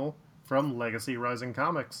International from Legacy Rising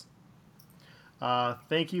Comics.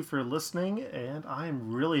 Thank you for listening, and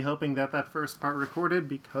I'm really hoping that first part recorded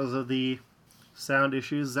because of the sound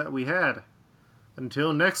issues that we had.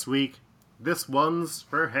 Until next week, this one's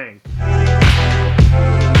for Hank.